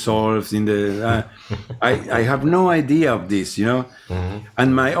it resolves in the. I have no idea of this, you know.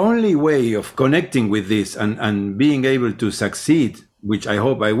 And my only way of connecting with this and being able to succeed, which I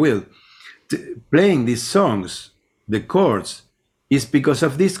hope I will, playing these songs, the chords, is because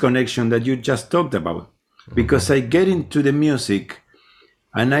of this connection that you just talked about. Because I get into the music.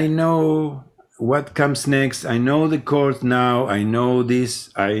 And I know what comes next. I know the chords now. I know this.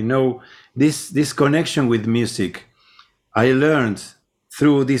 I know this connection with music. I learned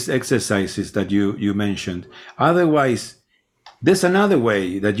through these exercises that you mentioned. Otherwise, there's another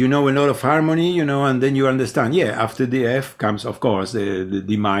way that you know a lot of harmony, you know, and then you understand. Yeah, after the F comes, of course, the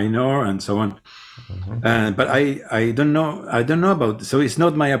D minor and so on. But I don't know. I don't know about. So it's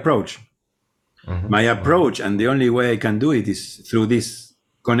not my approach. My approach, and the only way I can do it, is through this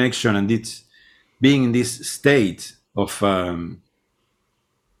connection, and it's being in this state of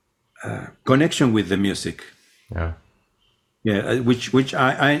connection with the music. Which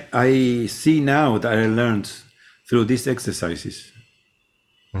I see now that I learned through these exercises.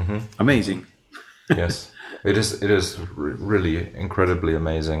 Amazing. Yes, it is really incredibly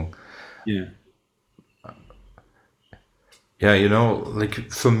amazing. Yeah, you know, like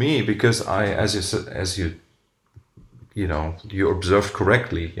for me, because as you said, you observed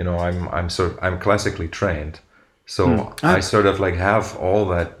correctly, you know, I'm classically trained, so I sort of like have all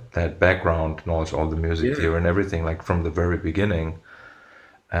that background knowledge, all the music theory and everything, like from the very beginning.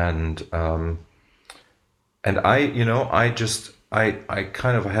 And I, you know, I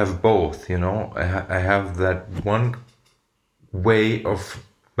kind of have both, you know. I have that one way of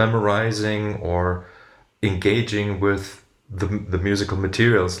memorizing or engaging with the musical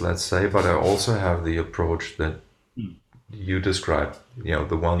materials, let's say, but I also have the approach that you described, you know,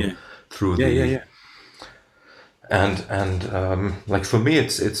 the one through and like for me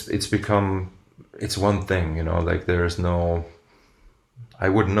it's become, it's one thing, you know, like there's no, I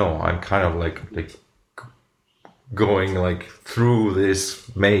wouldn't know, I'm kind of like going like through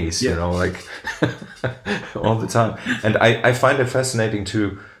this maze, you know, like all the time. And I find it fascinating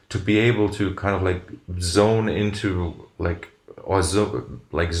to be able to kind of like zone into like, or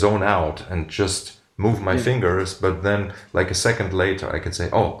zone out and just move my fingers, but then like a second later I can say,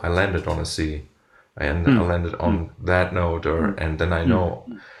 oh, I landed on a C, and I landed on that note, or and then I know.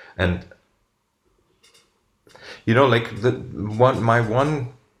 And you know, like my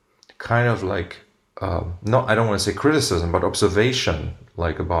one kind of like no, I don't want to say criticism, but observation,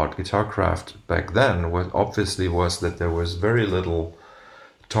 like about Guitarcraft back then, was that there was very little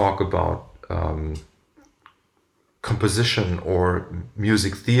talk about composition or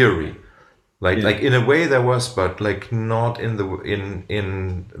music theory. Like in a way there was, but like not in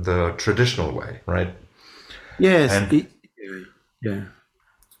the traditional way, right? Yes. And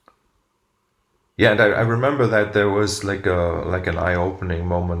and I remember that there was like an eye-opening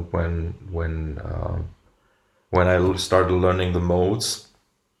moment when I started learning the modes,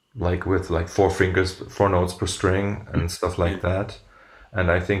 like with like 4 notes per string and stuff like that. And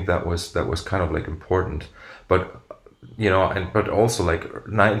I think that was kind of like important. But you know, but also like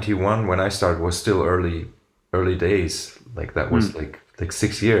 91 when I started was still early days. Like that was like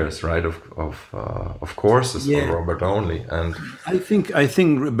 6 years, right, of courses for Robert only. And I think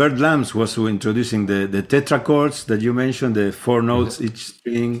Bert Lams was introducing the tetrachords that you mentioned, the 4 notes each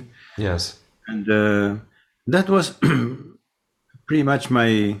string. Yes. And that was pretty much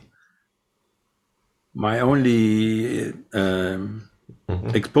my only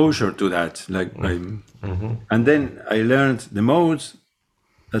exposure to that. And then I learned the modes.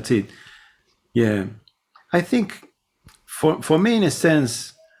 That's it. Yeah, I think for me, in a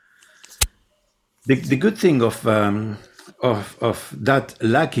sense, the good thing of that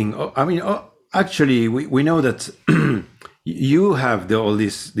lacking. I mean, actually, we know that you have all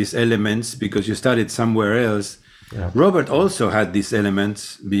these elements because you studied somewhere else. Yeah. Robert also had these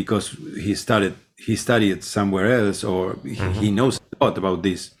elements because he studied somewhere else, or he knows a lot about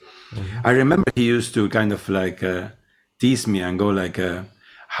this. I remember he used to kind of like tease me and go like,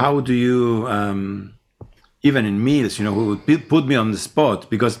 how do you, even in meals, who would put me on the spot,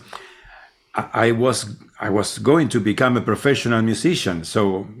 because I was going to become a professional musician.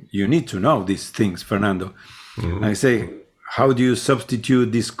 So you need to know these things, Fernando. And I say, how do you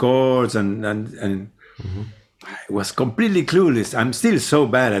substitute these chords? And I was completely clueless. I'm still so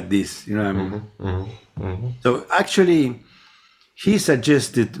bad at this, So actually, he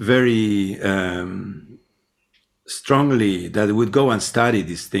suggested very strongly that I would go and study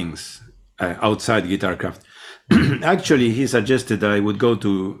these things outside Guitarcraft. Actually, he suggested that I would go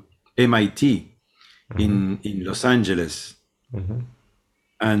to MIT in Los Angeles.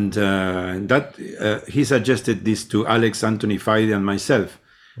 And that he suggested this to Alex Anthony Faide and myself,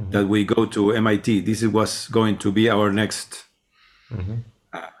 that we go to MIT. This was going to be our next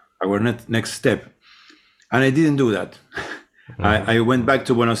next step. And I didn't do that. I went back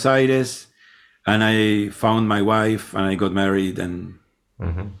to Buenos Aires and I found my wife and I got married, and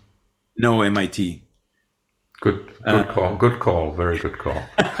no MIT. Good call, very good call.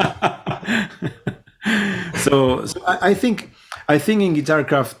 So I think in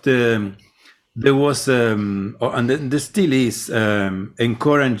Guitarcraft there was and there still is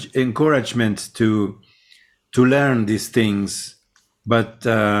encouragement to learn these things, but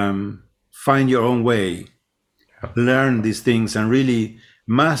find your own way. Learn these things and really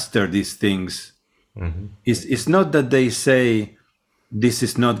master these things. It's not that they say this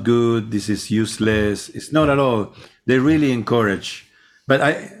is not good, this is useless. It's not at all. They really encourage. But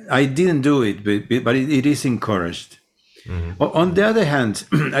I didn't do it, but it is encouraged. On the other hand,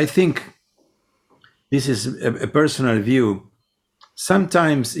 I think this is a personal view.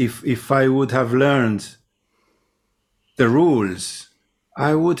 Sometimes if I would have learned the rules,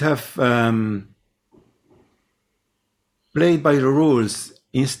 I would have played by the rules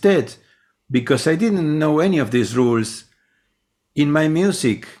instead, because I didn't know any of these rules. In my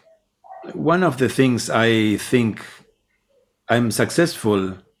music, one of the things I think I'm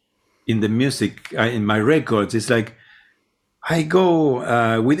successful in the music, in my records, is like I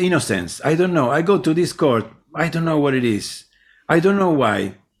go with innocence. I don't know. I go to this chord. I don't know what it is. I don't know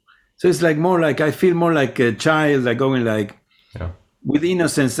why. So it's like more like I feel more like a child, like going like with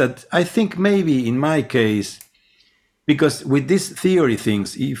innocence. That I think maybe in my case, because with these theory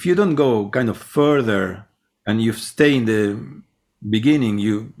things, if you don't go kind of further and you stay in the beginning,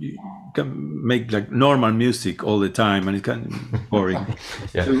 you can make like normal music all the time, and it's kind of boring.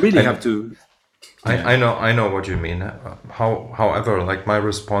 So you really have to. I know what you mean. However, like my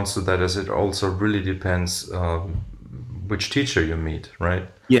response to that is, it also really depends which teacher you meet, right?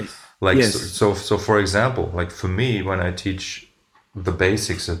 Yes. Like yes. So for example, like for me, when I teach the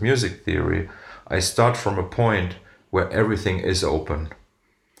basics of music theory, I start from a point where everything is open.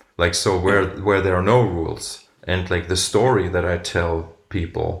 Like so where there are no rules. And like the story that I tell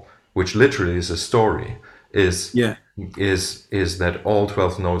people, which literally is a story, is that all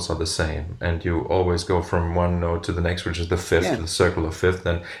 12 notes are the same, and you always go from one note to the next, which is the fifth, the circle of fifth,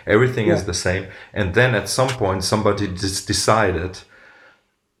 and everything is the same. And then at some point, somebody just decided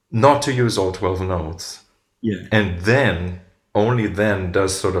not to use all 12 notes. Yeah. And then, only then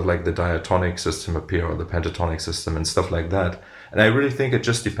does sort of like the diatonic system appear, or the pentatonic system and stuff like that. And I really think it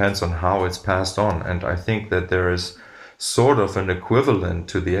just depends on how it's passed on. And I think that there is sort of an equivalent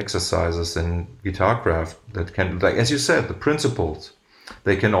to the exercises in Guitarcraft that can, like as you said, the principles,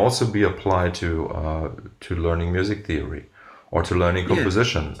 they can also be applied to learning music theory or to learning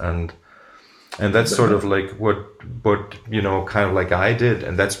composition. And that's sort of like what kind of like I did,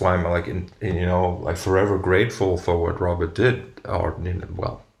 and that's why I'm like like forever grateful for what Robert did, or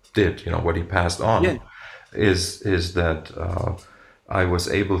what he passed on. Is that I was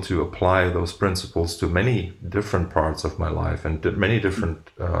able to apply those principles to many different parts of my life and many different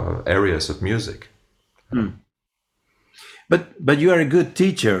areas of music. But you are a good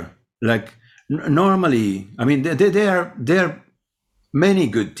teacher. Like normally, I mean, there are many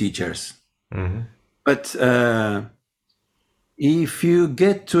good teachers. But if you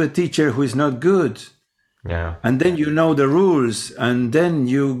get to a teacher who is not good, and then you know the rules, and then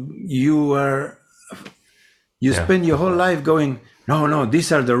you spend your whole life going, no,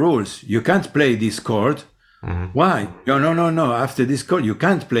 these are the rules. You can't play this chord. Why? No. After this chord, you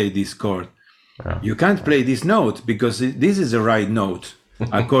can't play this chord. Yeah. You can't play this note because this is the right note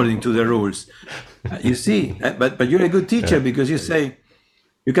according to the rules. You see, but you're a good teacher because you say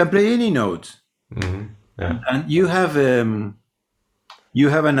you can play any note, Yeah. and you have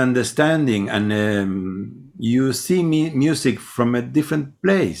an understanding, and you see music from a different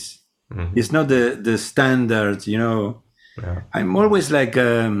place. It's not the standard, you know. Yeah. I'm always like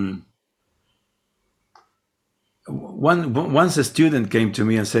once a student came to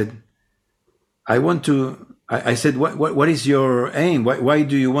me and said, I said, what is your aim? Why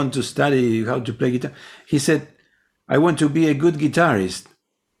do you want to study how to play guitar? He said, I want to be a good guitarist.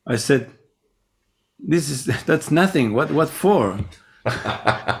 I said, that's nothing. What for?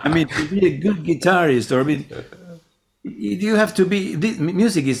 I mean, to be a good guitarist, or you have to be.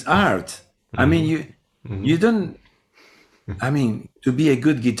 Music is art. I mean, you don't. I mean, to be a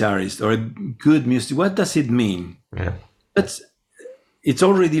good guitarist or a good music, what does it mean? Yeah. It's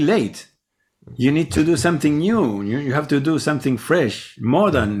already late. You need to do something new. You have to do something fresh,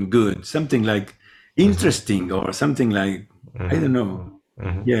 more than good, something like interesting or something like, I don't know.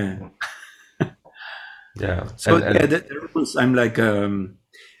 Yeah. Yeah. So the rules, I'm like,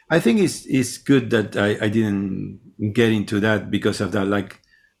 I think it's good that I didn't get into that because of that. Like,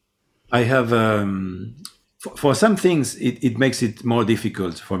 I have, for some things, it makes it more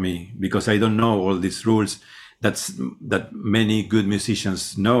difficult for me because I don't know all these rules that many good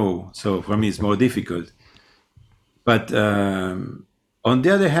musicians know. So for me, it's more difficult. But on the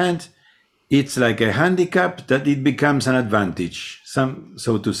other hand, it's like a handicap that it becomes an advantage,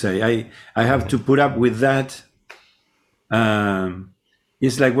 so to say. I have to put up with that.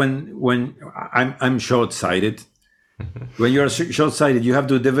 It's like when I'm short-sighted. When you're short-sighted, you have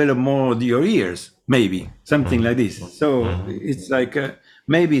to develop more your ears, maybe something like this. So it's like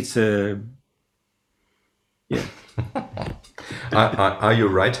maybe it's yeah. Are you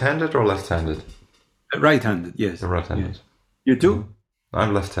right-handed or left-handed? Right-handed, yes. Right-handed. Yes. You too?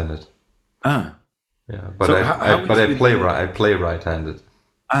 I'm left-handed. Ah. Yeah, but So I play right-handed.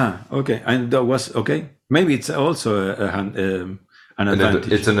 Ah, okay. And that was okay. Maybe it's also an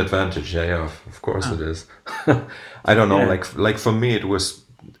advantage. It's an advantage. Yeah, of course it is. I don't know. Yeah. Like for me,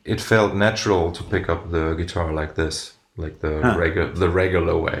 it felt natural to pick up the guitar like this, like the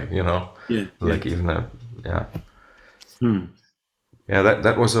regular way. You know. Yeah. Like yeah. even yeah. Yeah,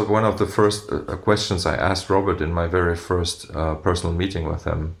 that was one of the first questions I asked Robert in my very first personal meeting with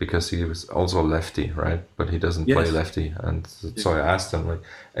him, because he was also lefty, right? But he doesn't play Yes. lefty, and so I asked him, like,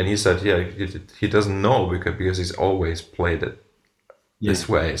 and he said, yeah, he doesn't know because he's always played it this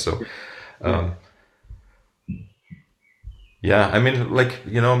way. So, yeah, I mean, like,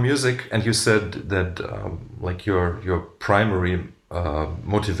 you know, music, and you said that like your primary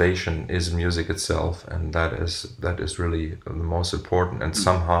motivation is music itself, and that is really the most important. And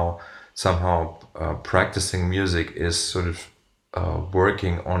somehow practicing music is sort of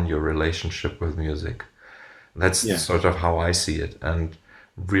working on your relationship with music. That's sort of how I see it, and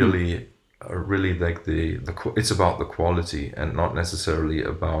really like it's about the quality and not necessarily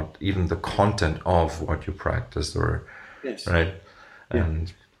about even the content of what you practice, or right.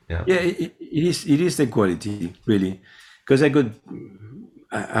 And it is the quality, really, because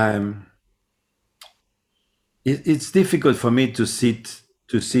it's difficult for me to sit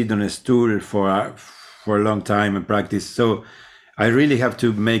on a stool for a long time and practice. So I really have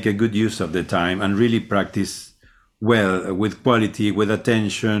to make a good use of the time and really practice well, with quality, with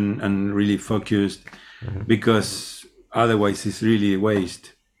attention, and really focused, because otherwise it's really a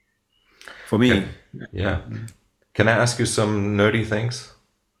waste for me. Yeah. Can I ask you some nerdy things?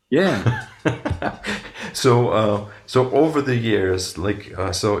 Yeah. So over the years, like,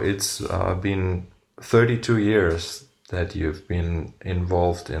 so it's been 32 years that you've been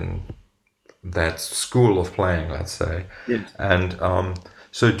involved in that school of playing, let's say. Yes. And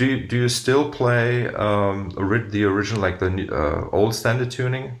so do you still play the original, like the old standard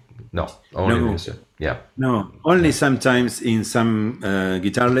tuning? No, only music. Yeah. No, only sometimes in some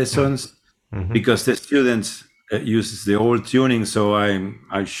guitar lessons, because the students uses the old tuning, so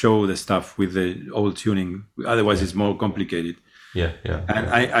I show the stuff with the old tuning. Otherwise, it's more complicated. Yeah. And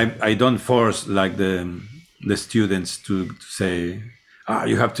I don't force like the students to say,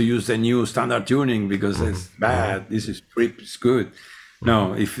 you have to use the new standard tuning because it's bad. This is good.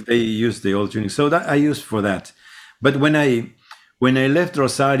 No, if they use the old tuning, so that I use for that. But when I left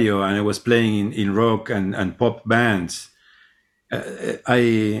Rosario and I was playing in rock and pop bands,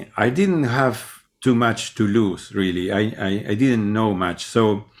 I didn't have too much to lose, really. I didn't know much,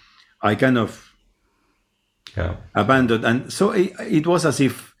 so I kind of Yeah. abandoned. And so it was as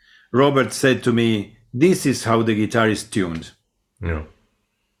if Robert said to me, "This is how the guitar is tuned." Yeah.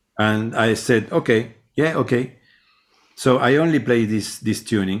 And I said, "Okay, yeah, okay." So I only play this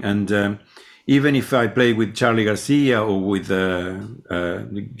tuning, and even if I play with Charlie Garcia or with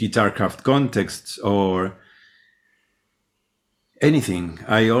Guitarcraft Contexts or anything,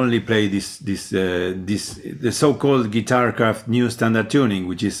 I only play this the so-called Guitarcraft New Standard Tuning,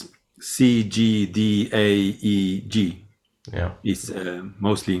 which is C, G, D, A, E, G. Yeah. It's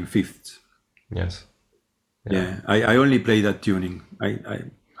mostly in fifths. Yes. Yeah, I only play that tuning. I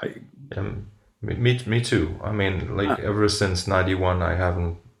Me too. I mean, like ever since '91, I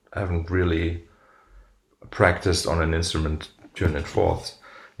haven't really practiced on an instrument tuned in fourths.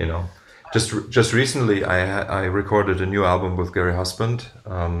 You know, just recently, I recorded a new album with Gary Husband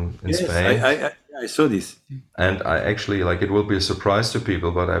in Spain, I saw this. and I actually like it will be a surprise to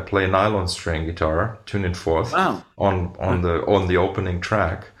people, but I play nylon string guitar tuned in fourth Wow. on the opening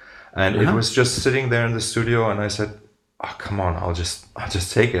track, and it was just sitting there in the studio, and I said, "Oh, come on, I'll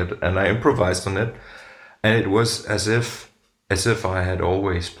just take it," and I improvised on it, and it was as if I had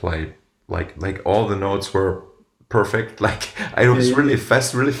always played, like all the notes were perfect, like it was really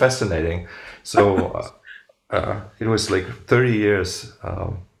fascinating. So it was like 30 years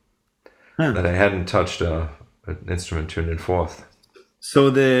that I hadn't touched an instrument tuned in fourth.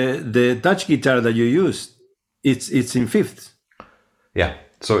 So the touch guitar that you use, it's in fifth. Yeah.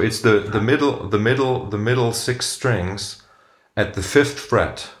 So it's the middle six strings at the fifth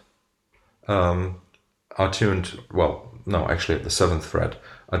fret are tuned. Well, no, actually at the seventh fret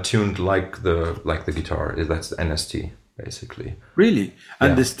are tuned like the guitar. That's the NST basically. Really? And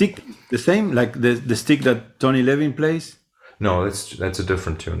Yeah. the stick the same, like the stick that Tony Levin plays? No, that's a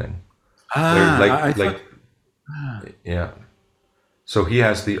different tuning. Ah, They're I thought, yeah. So he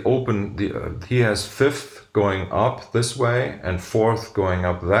has he has fifth going up this way and fourth going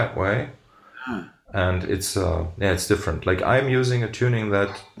up that way, and it's different. Like I'm using a tuning that,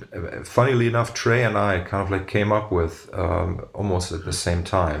 funnily enough, Trey and I kind of like came up with almost at the same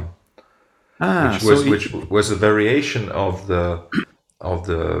time, which was a variation of the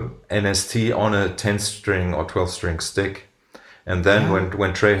NST on a 10-string or 12-string stick. And then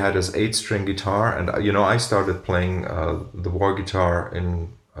when Trey had his 8-string guitar, and I started playing the war guitar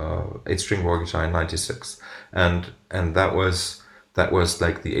in 8-string war guitar in '96, and that was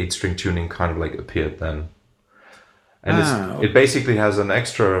like the 8-string tuning kind of like appeared then, and it basically has an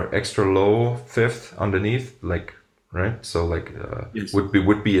extra low fifth underneath, like right, so like Yes.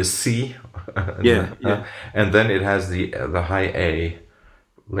 would be a C, and then it has the high A,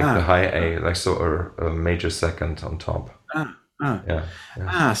 like the high A, like so a major second on top.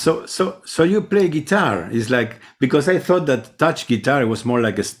 Yeah. So you play guitar. It's like, because I thought that touch guitar was more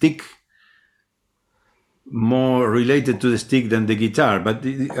like a stick, more related to the stick than the guitar. But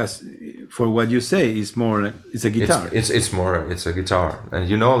as for what you say, it's more like it's a guitar. It's a guitar, and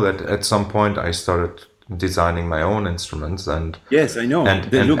you know that at some point I started designing my own instruments, and Yes, I know.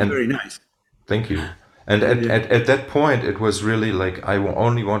 They look very nice. thank you. And at that point, it was really like I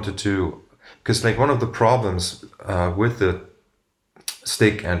only wanted to, because like one of the problems with the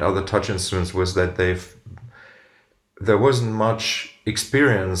stick and other touch instruments was that there wasn't much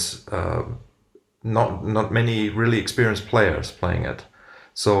experience, not many really experienced players playing it.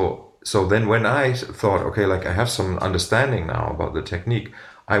 So then when I thought, okay, like I have some understanding now about the technique,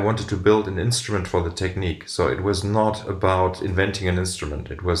 I wanted to build an instrument for the technique. So it was not about inventing an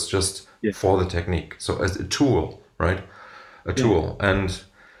instrument. It was just for the technique. So as a tool, right? A tool.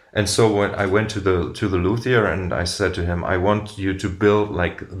 And so when I went to the luthier and I said to him, I want you to build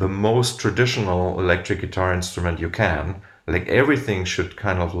like the most traditional electric guitar instrument you can. Like everything should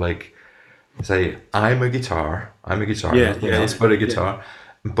kind of like say, I'm a guitar, nothing else but a guitar.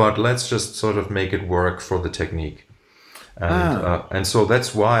 But let's just sort of make it work for the technique. And so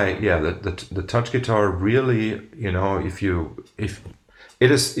that's why, the touch guitar really, if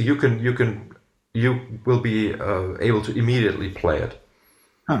it is, you will be able to immediately play it.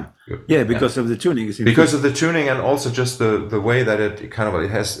 Yeah, because of the tuning. Because of the tuning, and also just the way that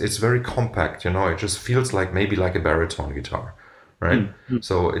it's very compact. It just feels like maybe like a baritone guitar, right?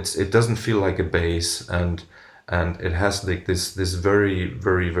 So it doesn't feel like a bass, and it has like this very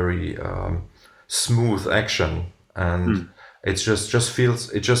very very smooth action, and it just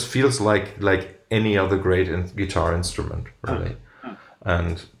feels like any other great guitar instrument, really.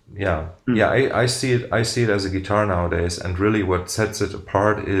 And I see it as a guitar nowadays, and really what sets it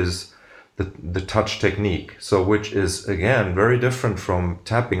apart is the touch technique. So which is again very different from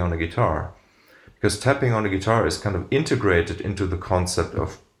tapping on a guitar, because tapping on a guitar is kind of integrated into the concept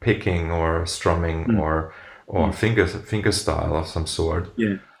of picking or strumming or or finger style of some sort.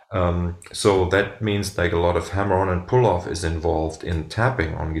 Yeah. So that means like a lot of hammer on and pull off is involved in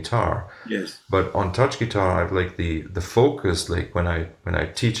tapping on guitar. Yes. But on touch guitar, I've like the focus, like when I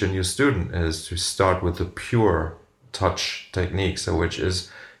teach a new student, is to start with the pure touch technique. So which is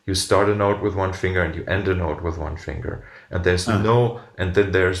you start a note with one finger and you end a note with one finger, and there's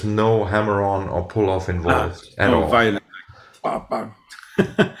there's no hammer on or pull off involved at all. Violent. Bah, bah.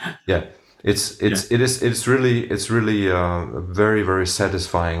 Yeah. It's really a very, very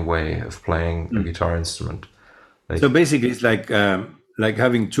satisfying way of playing a guitar instrument. So basically, it's like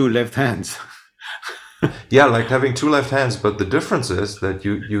having two left hands. Yeah, like having two left hands, but the difference is that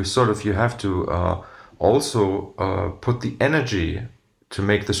you have to also put the energy to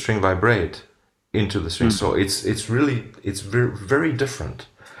make the string vibrate into the string. So it's very, very different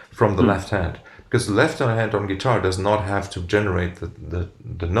from the left hand, because the left hand on guitar does not have to generate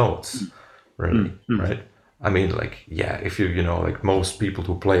the notes, really, right? I mean, like, yeah, if like most people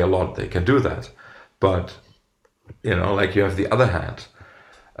who play a lot, they can do that, but like you have the other hand.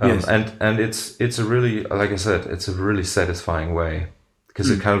 Yes. And it's a really, like I said, it's a really satisfying way, because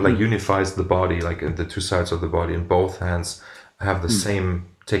it kind of like unifies the body, like in the two sides of the body, and both hands have the same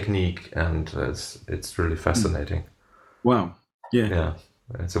technique, and it's really fascinating. Wow. Yeah. Yeah,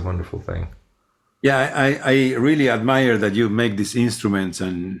 it's a wonderful thing. Yeah, I really admire that you make these instruments,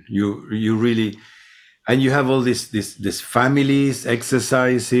 and you really, and you have all this families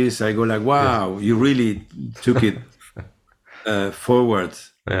exercises. I go like, wow, you really took it forward.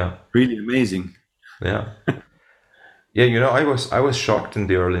 Yeah, really amazing. Yeah. Yeah, I was shocked in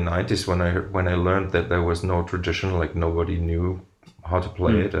the early 90s when I learned that there was no tradition, like nobody knew how to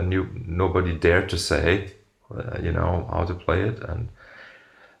play it, and nobody dared to say how to play it, and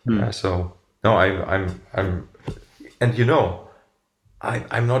so no, I'm and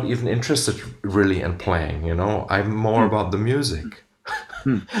I'm not even interested really in playing, I'm more about the music.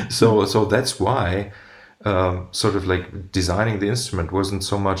 So that's why sort of like designing the instrument wasn't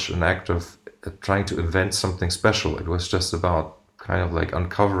so much an act of trying to invent something special. It was just about kind of like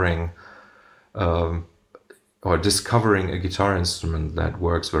uncovering or discovering a guitar instrument that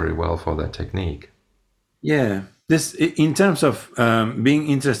works very well for that technique. Yeah, this in terms of being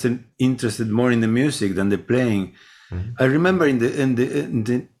interested more in the music than the playing. I remember in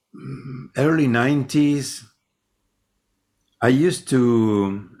the early 90s, I used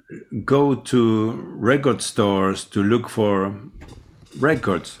to go to record stores to look for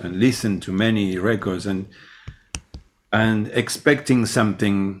records and listen to many records, and expecting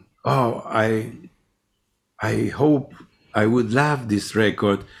something. Oh, I hope I would love this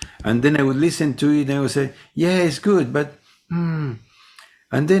record, and then I would listen to it and I would say, yeah, it's good, but and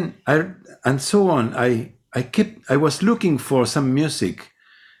then and so on. I was looking for some music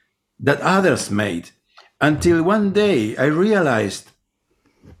that others made, until one day I realized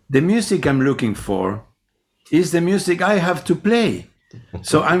the music I'm looking for is the music I have to play.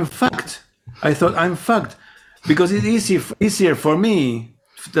 So I'm fucked. I thought I'm fucked, because it's easier for me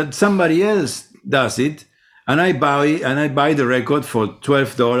that somebody else does it, and I buy the record for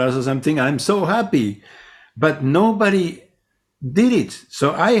 $12 or something. I'm so happy, but nobody did it,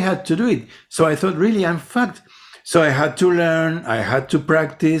 so I had to do it. So I thought, really, I'm fucked. So I had to learn, I had to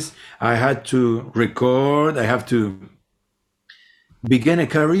practice, I had to record, I have to begin a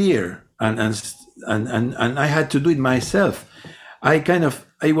career, and I had to do it myself.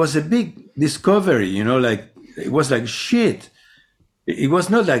 It was a big discovery, like it was like shit. It was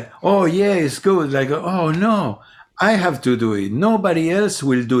not like, oh yeah, it's good. Like, oh no, I have to do it. Nobody else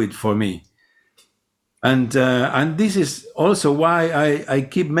will do it for me. And this is also why I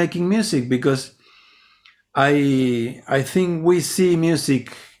keep making music, because I think we see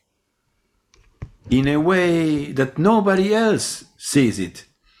music in a way that nobody else sees it.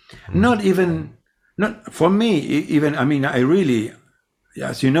 Not for me, even, I mean, I really,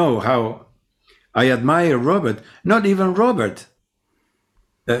 as you know, how I admire Robert. Not even Robert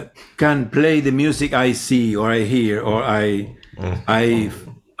can play the music I see or I hear or I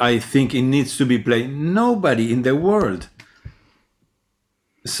think it needs to be played. Nobody in the world.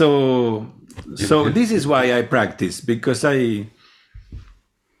 So this is why I practice, because this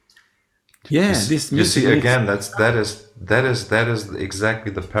music. You see, again, that is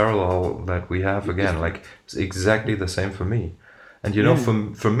exactly the parallel that we have again. Like, it's exactly the same for me. And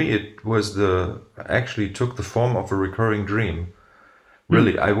for me, it was actually took the form of a recurring dream.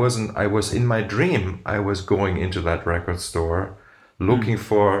 Really, I was in my dream, I was going into that record store looking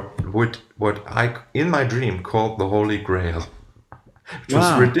for what I in my dream called the Holy Grail. Which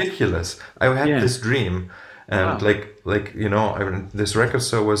was ridiculous. I had this dream, and this record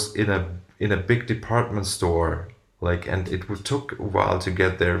store was in in a big department store, like, and took a while to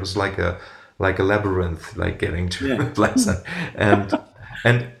get there. It was like a labyrinth, like getting to Yeah. the place.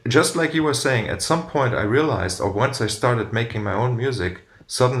 And just like you were saying, at some point I realized, or once I started making my own music,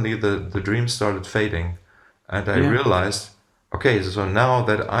 suddenly the dream started fading, and I Yeah. realized, okay, so now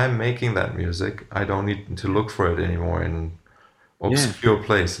that I'm making that music, I don't need to look for it anymore in Yeah. obscure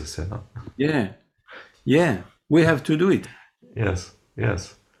places, you know. Yeah. Yeah. We have to do it. Yes,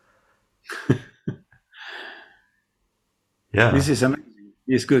 yes, yeah. This is amazing.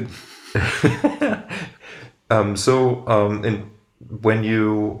 It's good. And when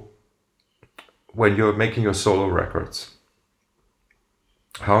you're making your solo records,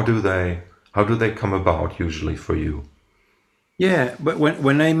 how do they come about usually for you? Yeah, but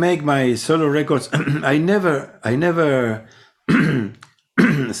when I make my solo records, I never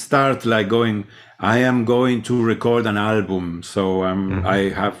start like going. I am going to record an album, so I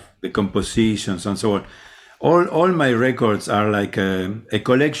have the compositions and so on. All my records are like a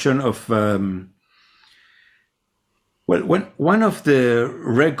collection of. Well, one of the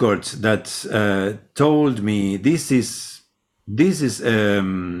records that told me this is a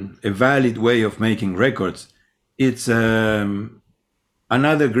valid way of making records. It's Another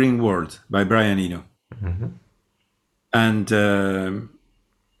Green World by Brian Eno, and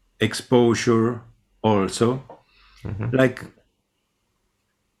Exposure also. Like,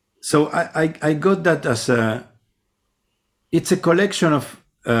 so I got that as it's a collection of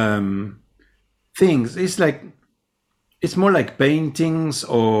things. It's more like paintings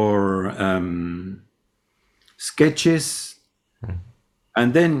or sketches,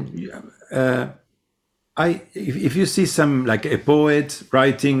 and then if you see some, like a poet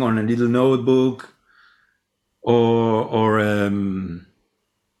writing on a little notebook, or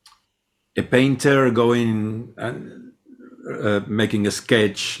a painter going and making a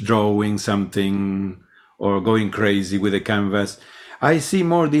sketch, drawing something, or going crazy with a canvas, I see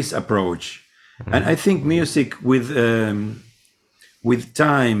more this approach. And I think music with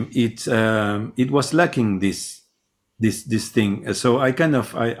time, it was lacking this thing. So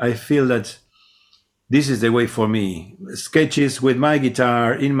I feel that this is the way for me. Sketches with my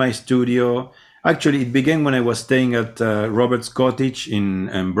guitar in my studio. Actually, it began when I was staying at Robert's Cottage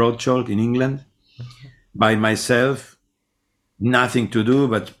in Broadchalk in England, by myself, nothing to do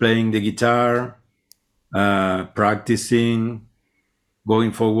but playing the guitar, practicing,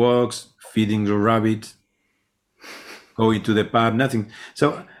 going for walks, feeding the rabbit, going to the pub, nothing.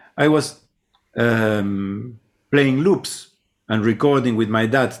 So I was playing loops and recording with my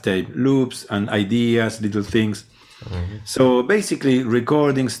dad's tape, loops and ideas, little things. So basically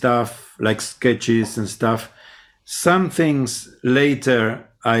recording stuff like sketches and stuff. Some things later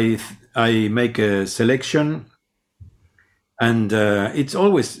I make a selection, and it's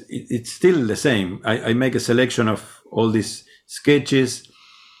still the same. I make a selection of all these sketches,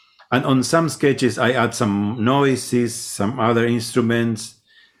 and on some sketches I add some noises, some other instruments.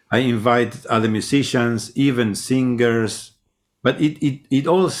 I invite other musicians, even singers, but it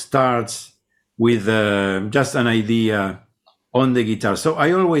all starts with just an idea on the guitar. So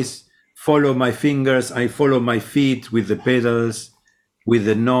I always follow my fingers, I follow my feet with the pedals, with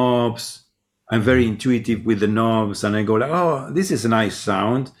the knobs. I'm very intuitive with the knobs, and I go like, oh, this is a nice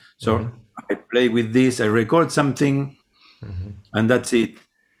sound. So I play with this, I record something, and that's it.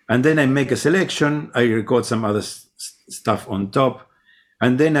 And then I make a selection, I record some other stuff on top,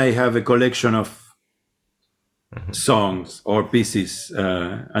 and then I have a collection of songs or pieces,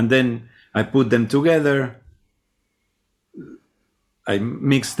 and then I put them together, I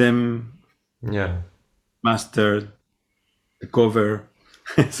mix them, master, the cover.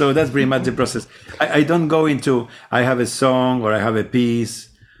 So that's pretty much the process. I don't go into, I have a song or I have a piece.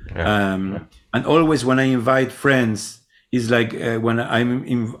 And always when I invite friends, it's like when I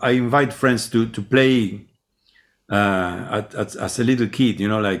invite friends to play as a little kid,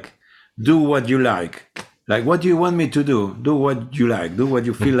 like, do what you like. Like, what do you want me to do? Do what you like. Do what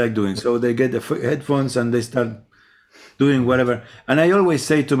you feel like doing. So they get the headphones and they start doing whatever. And I always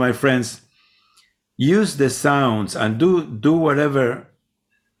say to my friends, use the sounds and do whatever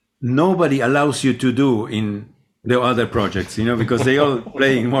nobody allows you to do in the other projects, because they all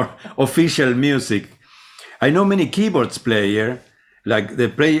playing more official music. I know many keyboards player, like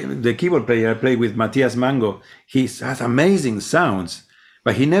the keyboard player I play with, Matthias Mango. He has amazing sounds,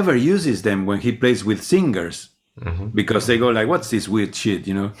 but he never uses them when he plays with singers, because they go like, what's this weird shit,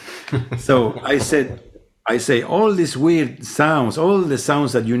 So I say all these weird sounds, all the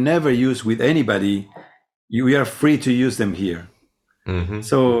sounds that you never use with anybody, we are free to use them here.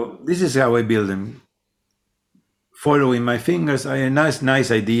 So this is how I build them following my fingers. I a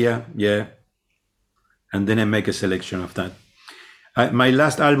nice idea, yeah, and then I make a selection of that. My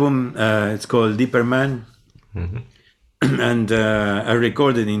last album, it's called Deeper Man, and I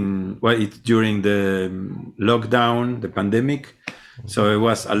recorded it's during the lockdown, the pandemic. So I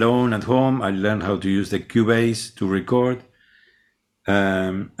was alone at home. I learned how to use the Cubase to record,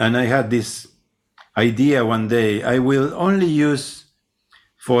 and I had this idea one day. I will only use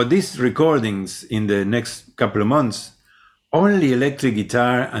for these recordings in the next couple of months only electric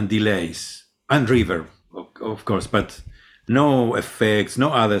guitar and delays and reverb, of course, but no effects,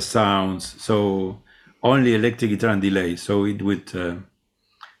 no other sounds. So only electric guitar and delay. So it would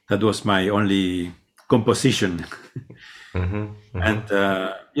that was my only composition. And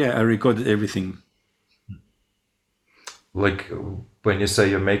yeah, I recorded everything. Like when you say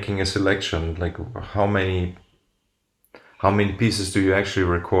you're making a selection, like how many pieces do you actually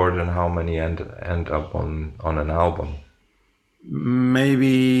record, and how many end up on an album?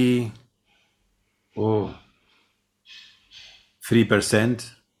 Maybe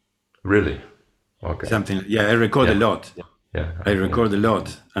 3%. Really? Okay. Something. Yeah, I record a lot. Yeah. I record a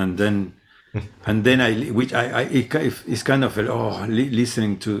lot, and then it's kind of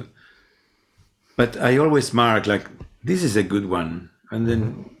listening to. But I always mark like this is a good one, and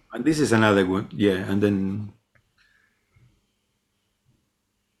then and this is another one. Yeah, and then.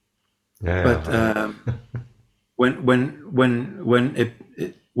 Yeah. But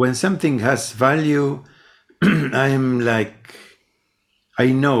when something has value, I'm like,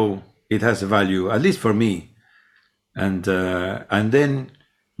 I know it has a value, at least for me, and then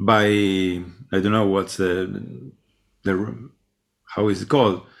by I don't know what's the how is it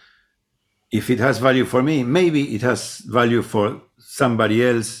called. If it has value for me, maybe it has value for somebody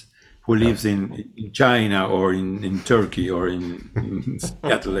else who lives in China or in Turkey or in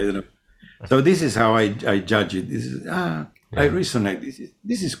Seattle. I don't know. So this is how I judge it. This is I resonate.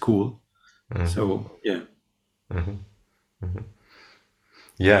 This is cool. So yeah.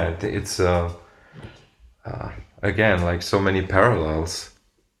 Yeah, it's again like so many parallels.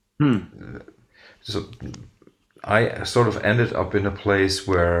 So I sort of ended up in a place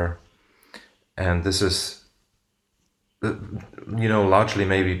where, and this is largely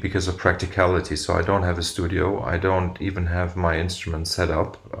maybe because of practicality. So I don't have a studio. I don't even have my instrument set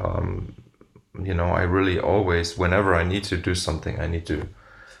up. I really always, whenever I need to do something, I need to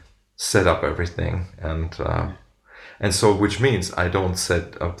set up everything, and so which means I don't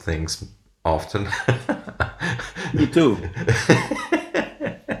set up things often. Me too.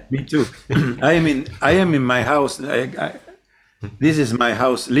 Me too. I am in my house. This is my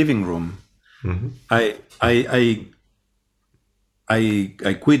house living room. I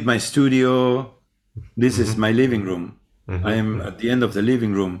quit my studio. This is my living room. I am at the end of the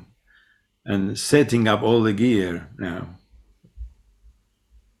living room and setting up all the gear now.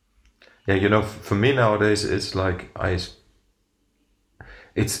 Yeah, for me nowadays, it's like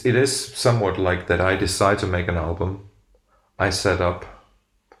it is somewhat like that. I decide to make an album, I set up,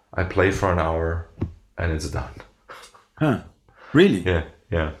 I play for an hour, and it's done. Huh? Really? Yeah.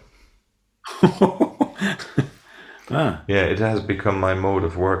 Yeah, it has become my mode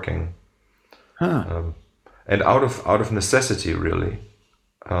of working, and out of necessity, really.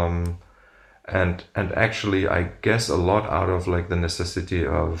 And actually, I guess a lot out of like the necessity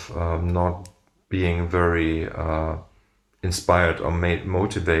of not being very inspired or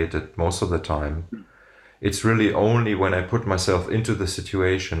motivated most of the time. It's really only when I put myself into the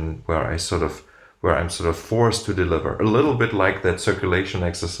situation where I'm sort of forced to deliver, a little bit like that circulation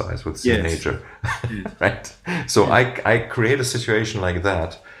exercise with C Major, right? So I create a situation like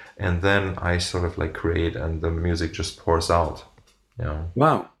that, and then I sort of like create, and the music just pours out.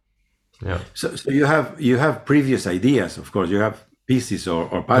 Wow. Yeah. So you have previous ideas, of course. You have pieces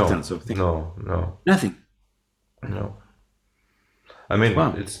or patterns of things. No. Nothing. No. I mean,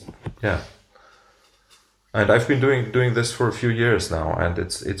 wow. It's and I've been doing this for a few years now, and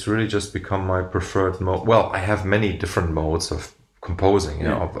it's really just become my preferred mode. Well, I have many different modes of composing.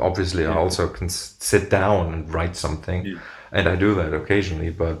 Obviously, I also can sit down and write something, and I do that occasionally.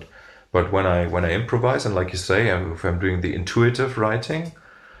 But when I improvise, and like you say, if I'm doing the intuitive writing,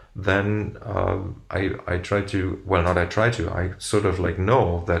 then I try to, well, not I try to, I sort of like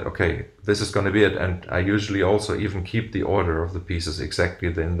know that, okay, this is going to be it. And I usually also even keep the order of the pieces exactly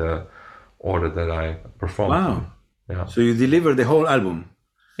in the order that I perform. Wow. Yeah. So you deliver the whole album.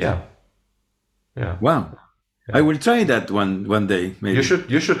 Yeah. Wow. Yeah. I will try that one day. Maybe.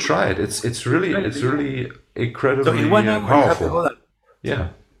 You should try it. It's really incredibly so in 1 hour powerful.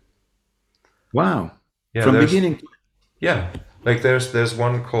 Yeah. Wow. Yeah. From beginning to... Yeah. Like there's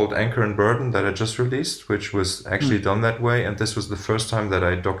one called Anchor and Burden that I just released, which was actually done that way, and this was the first time that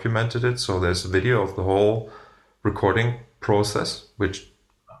I documented it. So there's a video of the whole recording process, which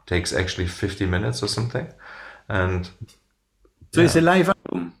takes actually 50 minutes or something, and So it's a live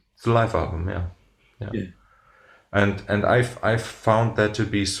album. it's a live album, yeah. Yeah. And I've found that to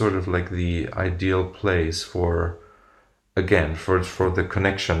be sort of like the ideal place for, again, for the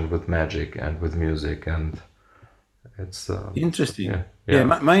connection with magic and with music, and it's Interesting. yeah, Yeah,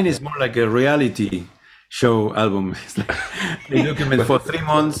 yeah. mine is more like a reality show album. It's like I document for 3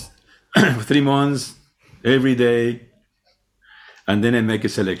 months, 3 months, every day, and then I make a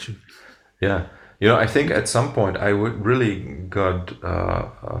selection. Yeah, you know, I think at some point I would really got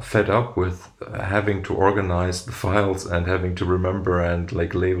fed up with having to organize the files and having to remember and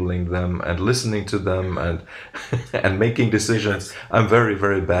like labeling them and listening to them and and making decisions. I'm very,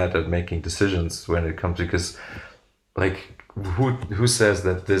 very bad at making decisions when it comes, because like who says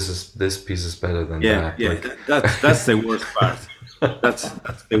that this piece is better than Yeah, that? yeah, Like, that's the worst part. That's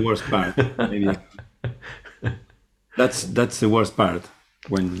the worst part. Maybe that's the worst part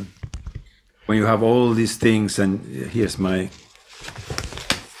when you have all these things. And here's my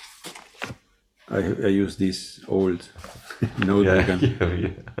I use this old notebook yeah, and yeah.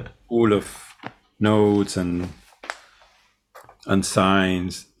 full of notes and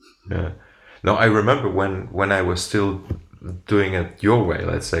signs. Yeah. No, I remember when I was still doing it your way,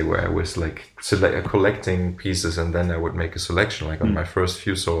 let's say, where I was like collecting pieces and then I would make a selection, like on my first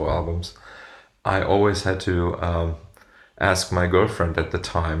few solo albums. I always had to ask my girlfriend at the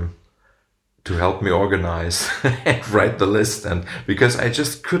time to help me organize and write the list, and because I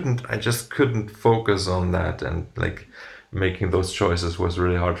just couldn't focus on that, and like making those choices was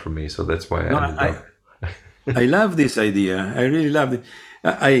really hard for me. So that's why I No, ended up. I love this idea. I really love it.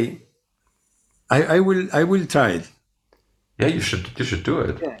 I will try it. Yeah, you should do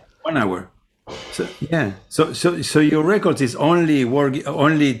it. 1 hour. So yeah. So your records is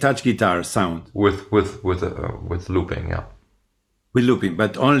only touch guitar sound with looping, yeah. with looping,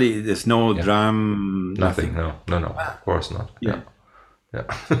 but only there's no drum, Nothing. No, of course not. Yeah. Yeah.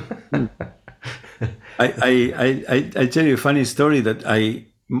 I tell you a funny story that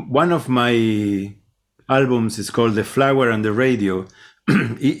one of my albums is called The Flower and the Radio.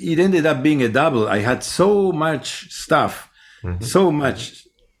 It ended up being a double. I had so much stuff, so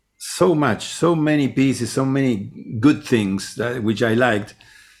many pieces, so many good things which I liked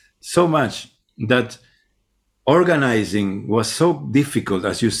so much that organizing was so difficult,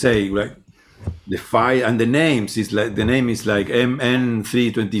 as you say, like the file and the names is like the name is like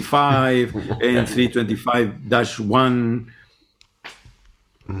MN325, N325-1.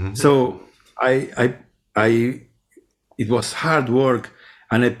 So I it was hard work,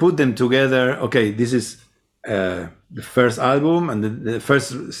 and I put them together. Okay, this is the first album and the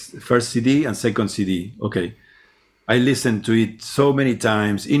first CD and second CD. Okay, I listened to it so many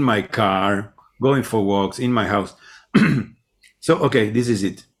times in my car, going for walks, in my house. So okay, this is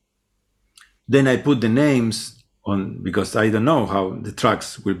it. Then I put the names on, because I don't know how the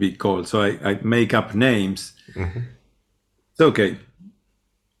tracks will be called. So I make up names. So okay,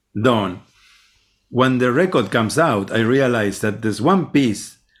 done. When the record comes out, I realize that there's one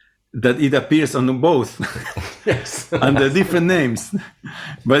piece that it appears on both Yes. under different names,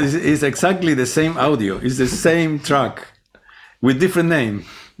 but it's exactly the same audio. It's the same track with different name.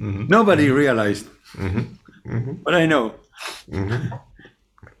 Nobody realized, but I know.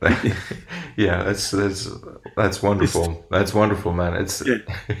 Yeah, that's wonderful. That's wonderful, man. It's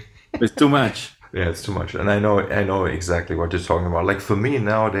It's too much. yeah, it's too much. And I know exactly what you're talking about. Like for me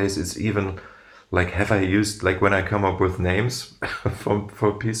nowadays, it's even like, have I used, like when I come up with names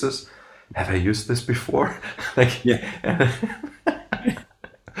for pieces, have I used this before? Like, Yeah.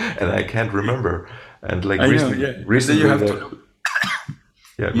 and I can't remember. And like I know, recently, yeah. recently, Then you have there- to-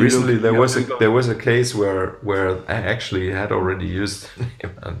 yeah, you recently look- there you was have to go. there was a case where I actually had already used the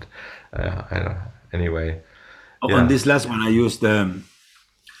name, and I don't, anyway. Yeah. On this last one, I used.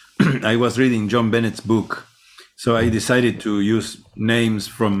 I was reading John Bennett's book, so I decided to use names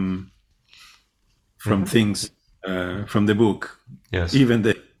from things from the book, Yes. even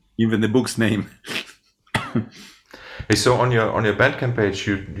the book's name. Hey, so on your Bandcamp page,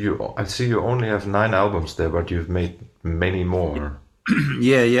 you I see you only have 9 albums there, but you've made many more.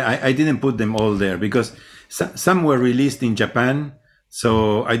 Yeah. I didn't put them all there because some were released in Japan,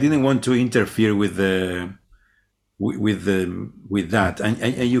 so I didn't want to interfere with that, and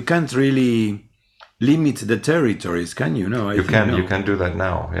you can't really limit the territories, can you? No, You can do that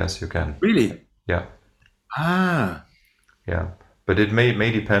now. Yes, you can. Really? Yeah, Ah, yeah. But it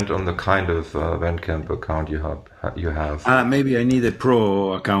may depend on the kind of Bandcamp account you have. Maybe I need a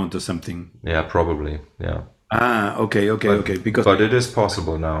pro account or something. Yeah, probably. Yeah. Okay. Because But it is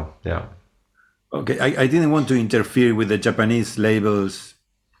possible now. Yeah. okay, I didn't want to interfere with the Japanese labels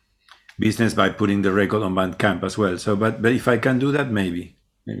business by putting the record on Bandcamp as well. So, but if I can do that, maybe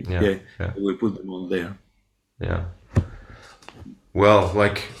Yeah. I will put them all there. Yeah. Well,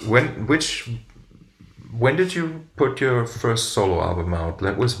 like when did you put your first solo album out?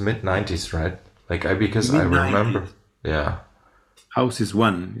 That was mid-90s, right? Like because I remember. Yeah. House is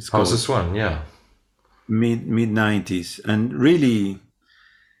One. It's called House is One, yeah. mid 90s, and really,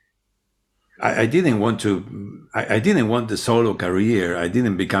 I didn't want to. I didn't want the solo career. I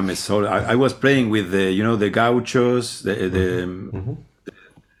didn't become a solo. I was playing with the Gauchos,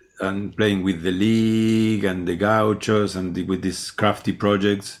 and playing with the League and the Gauchos, and with these crafty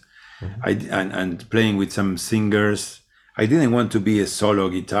projects. And playing with some singers. I didn't want to be a solo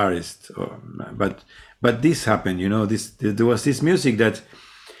guitarist, but this happened. There was this music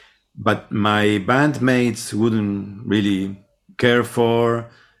but my bandmates wouldn't really care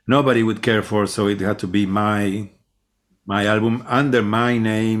for. Nobody would care for, so it had to be my album under my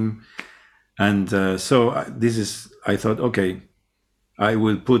name, and so I thought, okay, I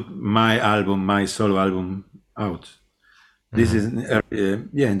will put my solo album out. This is in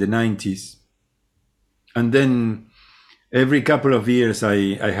the 90s, and then every couple of years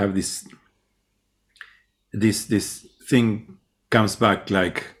I have this thing comes back,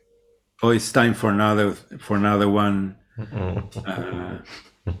 like, oh, it's time for another one.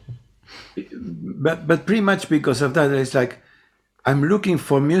 But pretty much because of that, it's like I'm looking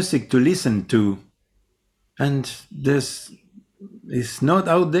for music to listen to, and it's not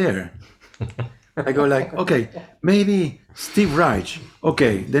out there. I go like, okay, maybe Steve Reich.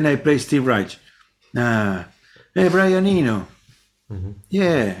 Okay, then I play Steve Reich. Hey, Brian Eno.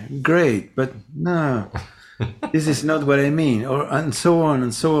 Yeah, great, but no, this is not what I mean, and so on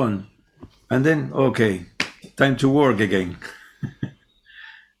and so on. And then, okay, time to work again.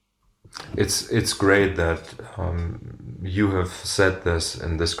 It's great that you have said this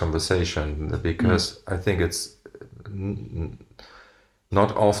in this conversation, because I think it's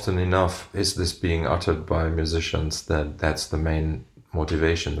not often enough is this being uttered by musicians, that's the main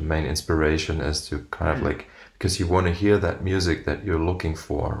motivation, the main inspiration is to kind of like, because you want to hear that music that you're looking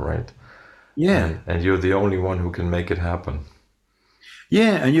for, right? Yeah. And you're the only one who can make it happen.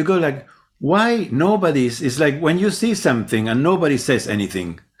 Yeah, and you go like, why it's like when you see something and nobody says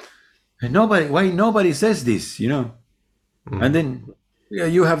anything. Why nobody says this, And then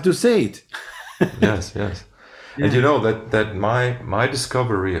you have to say it. Yes. Yeah. And that my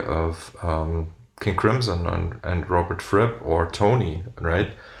discovery of King Crimson and Robert Fripp or Tony,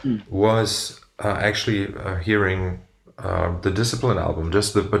 right, was actually hearing the Discipline album,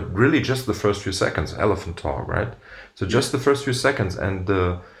 but really just the first few seconds, Elephant Talk, right? So just the first few seconds, and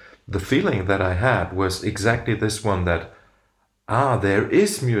the feeling that I had was exactly this one, that there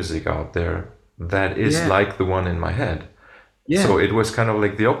is music out there that is like the one in my head. Yeah. So it was kind of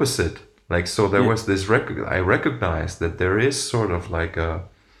like the opposite. Like, so there was this I recognized that there is sort of like a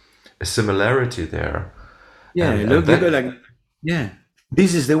similarity there. Yeah,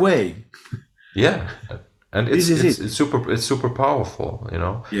 this is the way. Yeah. And it's super powerful,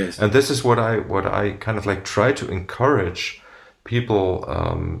 Yes. And this is what I kind of like try to encourage people,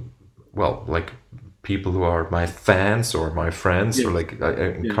 like people who are my fans or my friends, or like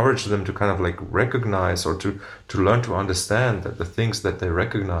I encourage them to kind of like recognize, or to learn to understand that the things that they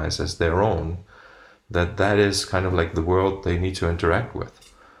recognize as their own, that is kind of like the world they need to interact with.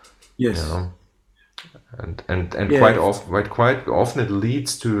 Yes. And quite often it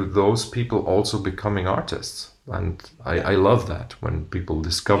leads to those people also becoming artists, and I love that when people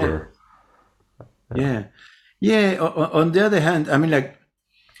discover. Yeah. On the other hand, I mean, like,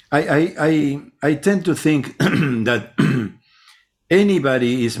 I tend to think that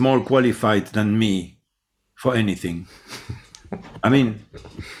anybody is more qualified than me for anything. I mean,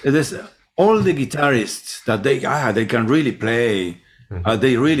 there's all the guitarists that they can really play.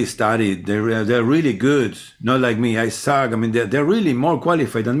 They really studied. They're really good. Not like me. I suck. I mean, they're really more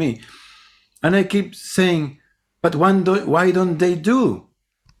qualified than me. And I keep saying, but why don't they do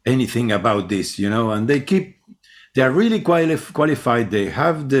anything about this? And they're really qualified. They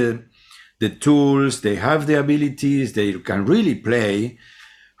have the tools. They have the abilities. They can really play.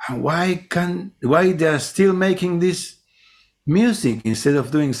 And why they're still making this music instead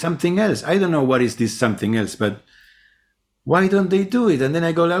of doing something else? I don't know what is this something else, but why don't they do it? And then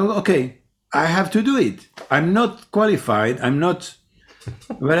I go like, okay, I have to do it. I'm not qualified.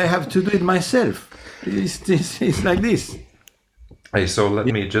 But I have to do it myself. It's like this. Hey, so let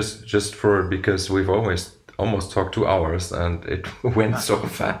me just for because we've always almost talked 2 hours and it went so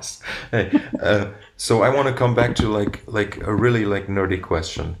fast. Hey, so I want to come back to like a really like nerdy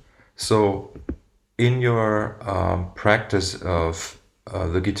question. So in your practice of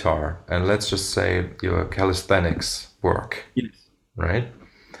the guitar, and let's just say your calisthenics work, Yes. right?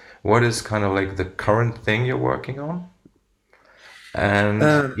 What is kind of like the current thing you're working on? And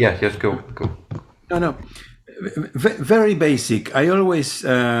Um, yeah, yes, go. no, no, very basic. I always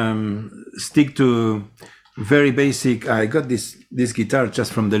stick to very basic. I got this guitar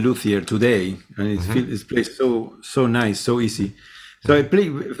just from the luthier today, and it plays so nice, so easy. So I play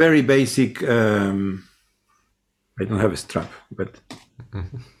very basic. I don't have a strap, but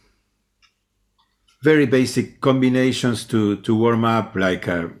very basic combinations to warm up. Like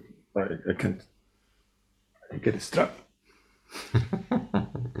I can't get a strap.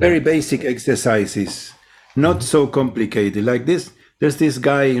 Very basic exercises, not so complicated. Like this, there's this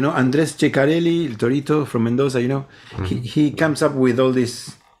guy, Andres Ceccarelli, El Torito from Mendoza. He comes up with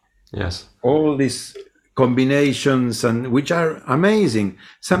Yes. all these combinations, and which are amazing.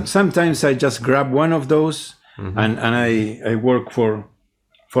 Sometimes I just grab one of those, and I work for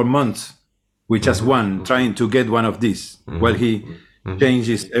months with just one, trying to get one of these. While he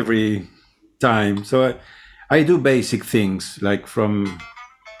changes every time. So I do basic things like from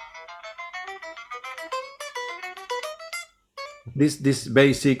this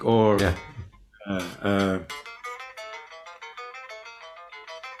basic or Yeah. uh,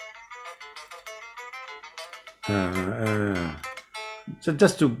 so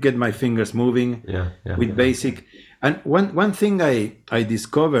just to get my fingers moving Yeah. Yeah. with basic. And one thing I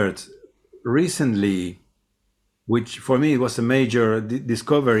discovered recently, which for me was a major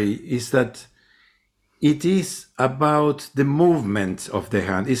discovery, is that it is about the movement of the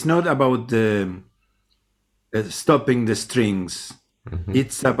hand. It's not about the stopping the strings.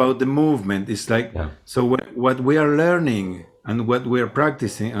 It's about the movement. It's like, Yeah. so what we are learning and what we are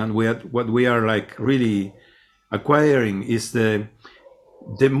practicing and what we are like really acquiring is the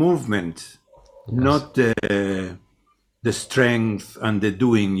movement, not the strength and the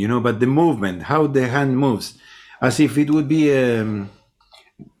doing, but the movement, how the hand moves, as if it would be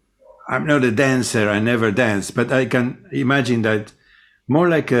I'm not a dancer, I never dance, but I can imagine that more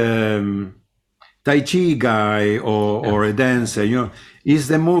like a Tai Chi guy or a dancer, is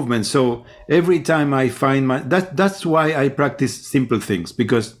the movement. So every time I find that's why I practice simple things,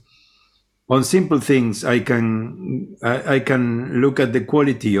 because on simple things I can look at the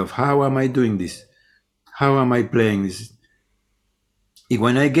quality of how am I doing this, how am I playing this.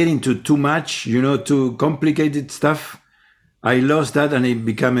 When I get into too much, too complicated stuff, I lost that and it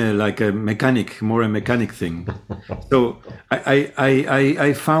became like a mechanic thing. So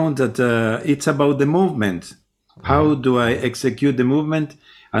I found that it's about the movement. How do I execute the movement,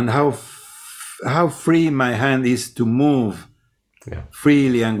 and how free my hand is to move Yeah.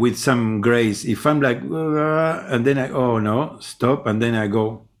 freely and with some grace. If I'm like, and then oh no, stop, and then I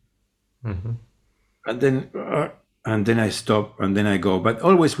go, and then I stop, and then I go, but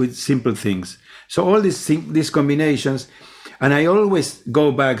always with simple things. So all these combinations, and I always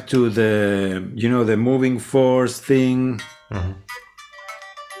go back to the moving force thing,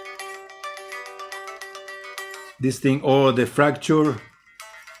 this thing, or the fracture,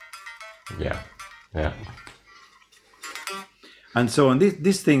 Yeah. Yeah. and so on.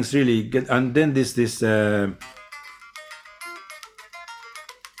 These things really get, and then this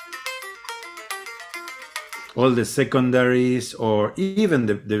all the secondaries, or even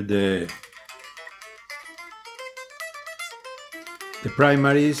the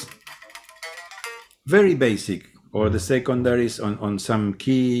primaries, very basic, or the secondaries on some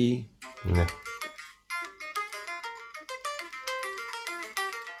key, Yeah.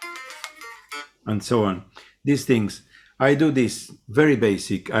 and so on. These things, I do this very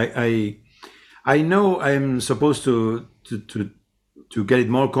basic. I know I'm supposed to get it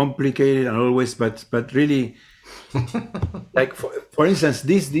more complicated and always, but really, like for instance,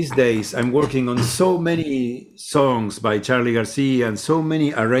 these days I'm working on so many songs by Charlie Garcia and so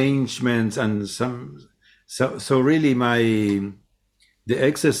many arrangements and so really the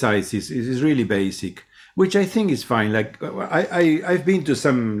exercise is really basic, which I think is fine. Like I've been to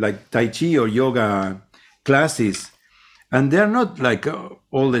some like Tai Chi or yoga classes, and they're not like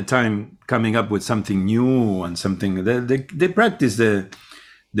all the time coming up with something new and something. They practice the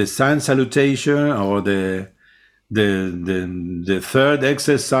sun salutation or the third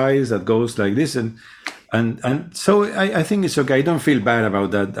exercise that goes like this, and so I think it's okay. I don't feel bad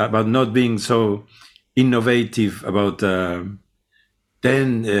about that, about not being so innovative about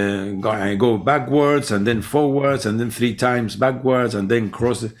then I go backwards and then forwards and then 3 times backwards and then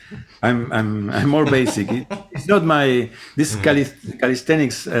cross. I'm more basic. It's not this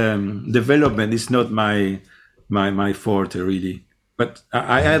calisthenics development is not my forte really. But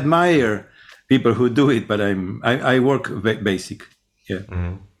I admire people who do it. But I work basic. Yeah.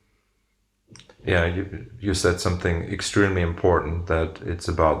 Yeah, you said something extremely important, that it's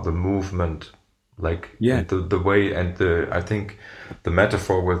about the movement, like the way, and I think the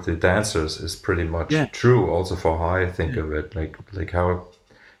metaphor with the dancers is pretty much true also for how I think of it. Like how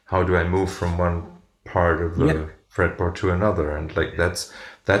do I move from one part of the fretboard to another, and like that's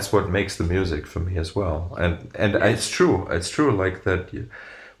what makes the music for me as well. And it's true like that.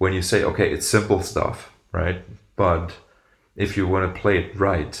 When you say, okay, it's simple stuff, right? But if you want to play it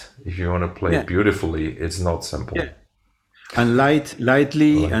right, if you want to play it beautifully, it's not simple. Yeah. And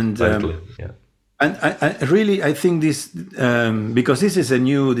lightly. And I think this because this is a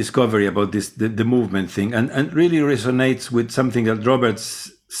new discovery about this the movement thing, and really resonates with something that Robert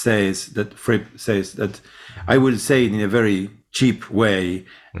says, that Fripp says, that I will say it in a very cheap way,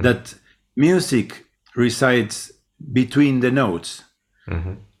 that music resides between the notes.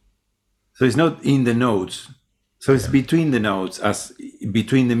 So it's not in the notes. So it's between the notes, as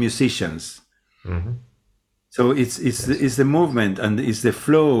between the musicians. So it's the movement and it's the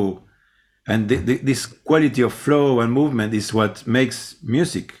flow, and this quality of flow and movement is what makes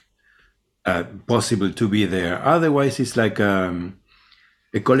music possible to be there. Otherwise, it's like a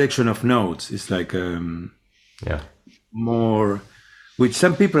collection of notes. It's like more, which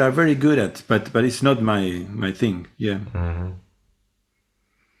some people are very good at, but it's not my thing. Yeah.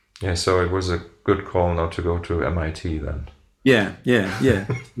 Yeah. So it was a good call not to go to MIT then. Yeah.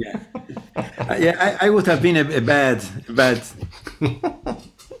 I would have been a bad.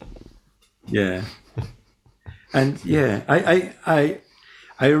 Yeah. And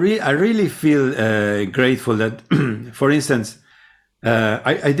I really feel grateful that, for instance,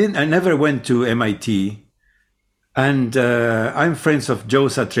 I never went to MIT, and I'm friends of Joe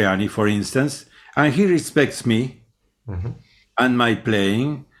Satriani, for instance, and he respects me and my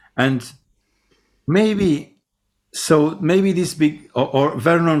playing, and maybe this big or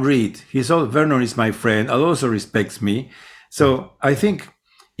Vernon Reid. Vernon is my friend and also respects me. So I think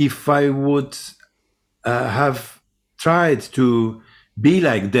if I would have tried to be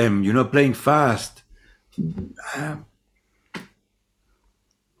like them, playing fast.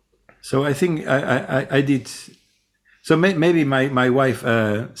 So I think I did. So maybe my wife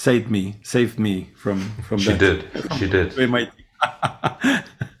saved me from she that. She did.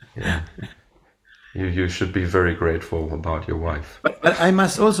 Yeah. You should be very grateful about your wife. But I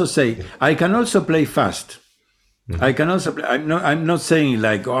must also say, I can also play fast. I can also play. I'm not saying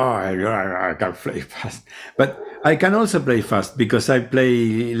like, I can play fast, but I can also play fast because I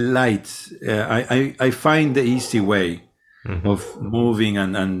play light. I find the easy way of moving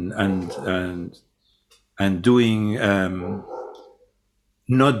and doing,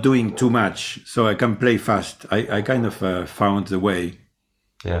 not doing too much, so I can play fast. I kind of found the way.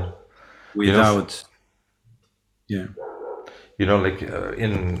 Yeah. Without. Like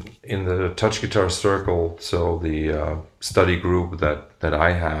in the touch guitar circle, so the study group that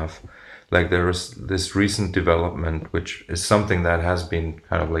I have, like there is this recent development, which is something that has been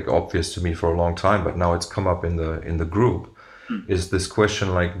kind of like obvious to me for a long time, but now it's come up in the group, is this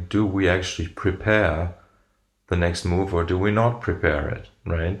question like, do we actually prepare the next move or do we not prepare it,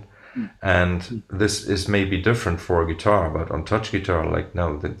 right? And this is maybe different for a guitar, but on touch guitar, like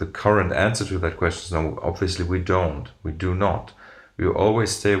no, the current answer to that question is no, obviously we do not. We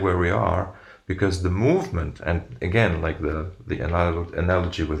always stay where we are, because the movement, and again, like the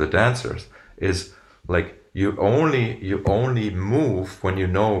analogy with the dancers, is like you only move when you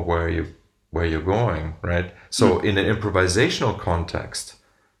know where you're going, right? So in an improvisational context,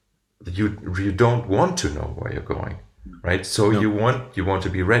 you don't want to know where you're going. Right, so you want to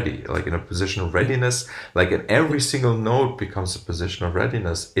be ready, like in a position of readiness. Like in every single note becomes a position of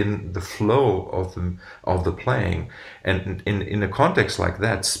readiness in the flow of the playing, and in a context like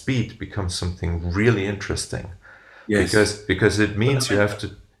that, speed becomes something really interesting. Yes. Because it means you have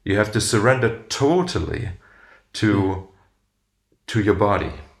to surrender totally to your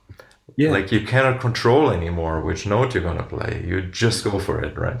body. Yeah. Like you cannot control anymore which note you're gonna play. You just go for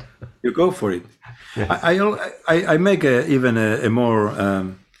it, right? You go for it. Yeah. I make even a more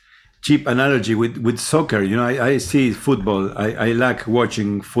cheap analogy with soccer. I see football. I like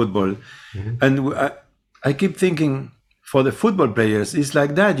watching football, and I keep thinking for the football players, it's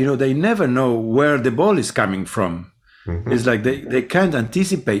like that. They never know where the ball is coming from. It's like they can't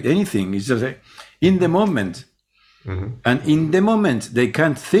anticipate anything. It's just like in the moment. And in the moment, they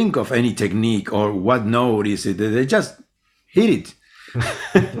can't think of any technique or what note is it. They just hit it.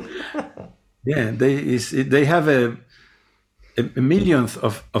 Yeah, they have a millionth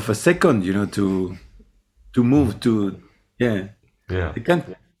of a second, to move to. Yeah, Yeah. they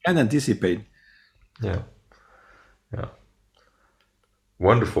can't anticipate. Yeah. Yeah.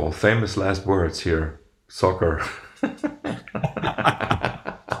 Wonderful. Famous last words here. Soccer.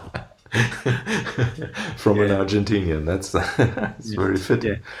 From an Argentinian. That's very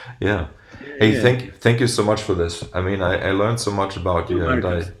fitting. Yeah. Hey, thank you so much for this. I mean, I learned so much about you,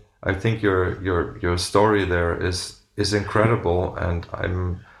 and I think your story there is incredible, and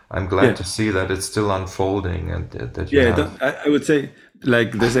I'm glad to see that it's still unfolding, and that you have. I would say,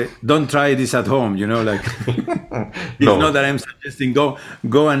 like they say, don't try this at home. Like it's not that I'm suggesting go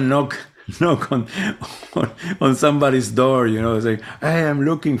and knock on somebody's door. Say, hey, I'm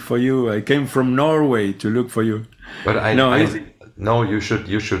looking for you. I came from Norway to look for you. But no, you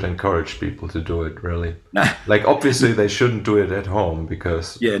should encourage people to do it, really. Like, obviously they shouldn't do it at home,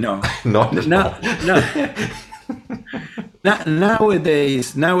 because not at home.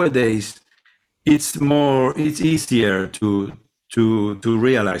 Nowadays it's easier to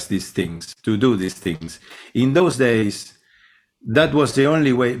realize these things, to do these things. In those days, that was the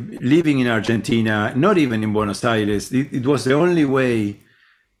only way. Living in Argentina, not even in Buenos Aires, it was the only way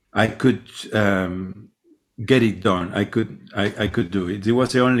I could get it done. I could do it. It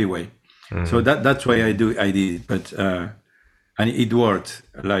was the only way. So that's why I did it. But and it worked.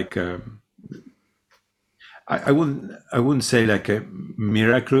 Like I wouldn't say like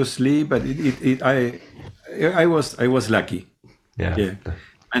miraculously, but I was lucky. Yeah.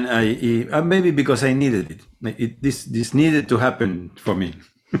 And I maybe because I needed it. This needed to happen for me.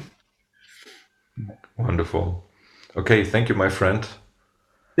 Wonderful. Okay, thank you, my friend.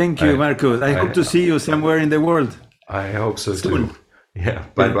 Thank you, Marcus. I hope to see you somewhere in the world. I hope so soon. Too. Yeah.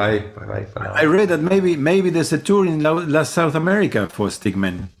 Bye for now. I read that maybe there's a tour in South America for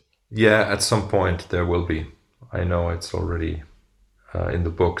Stickmen. Yeah, at some point there will be. I know it's already in the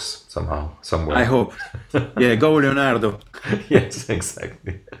books somewhere. I hope. Yeah, go Leonardo. Yes,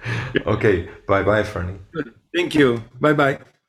 exactly. Okay, bye, Fernie. Thank you. Bye.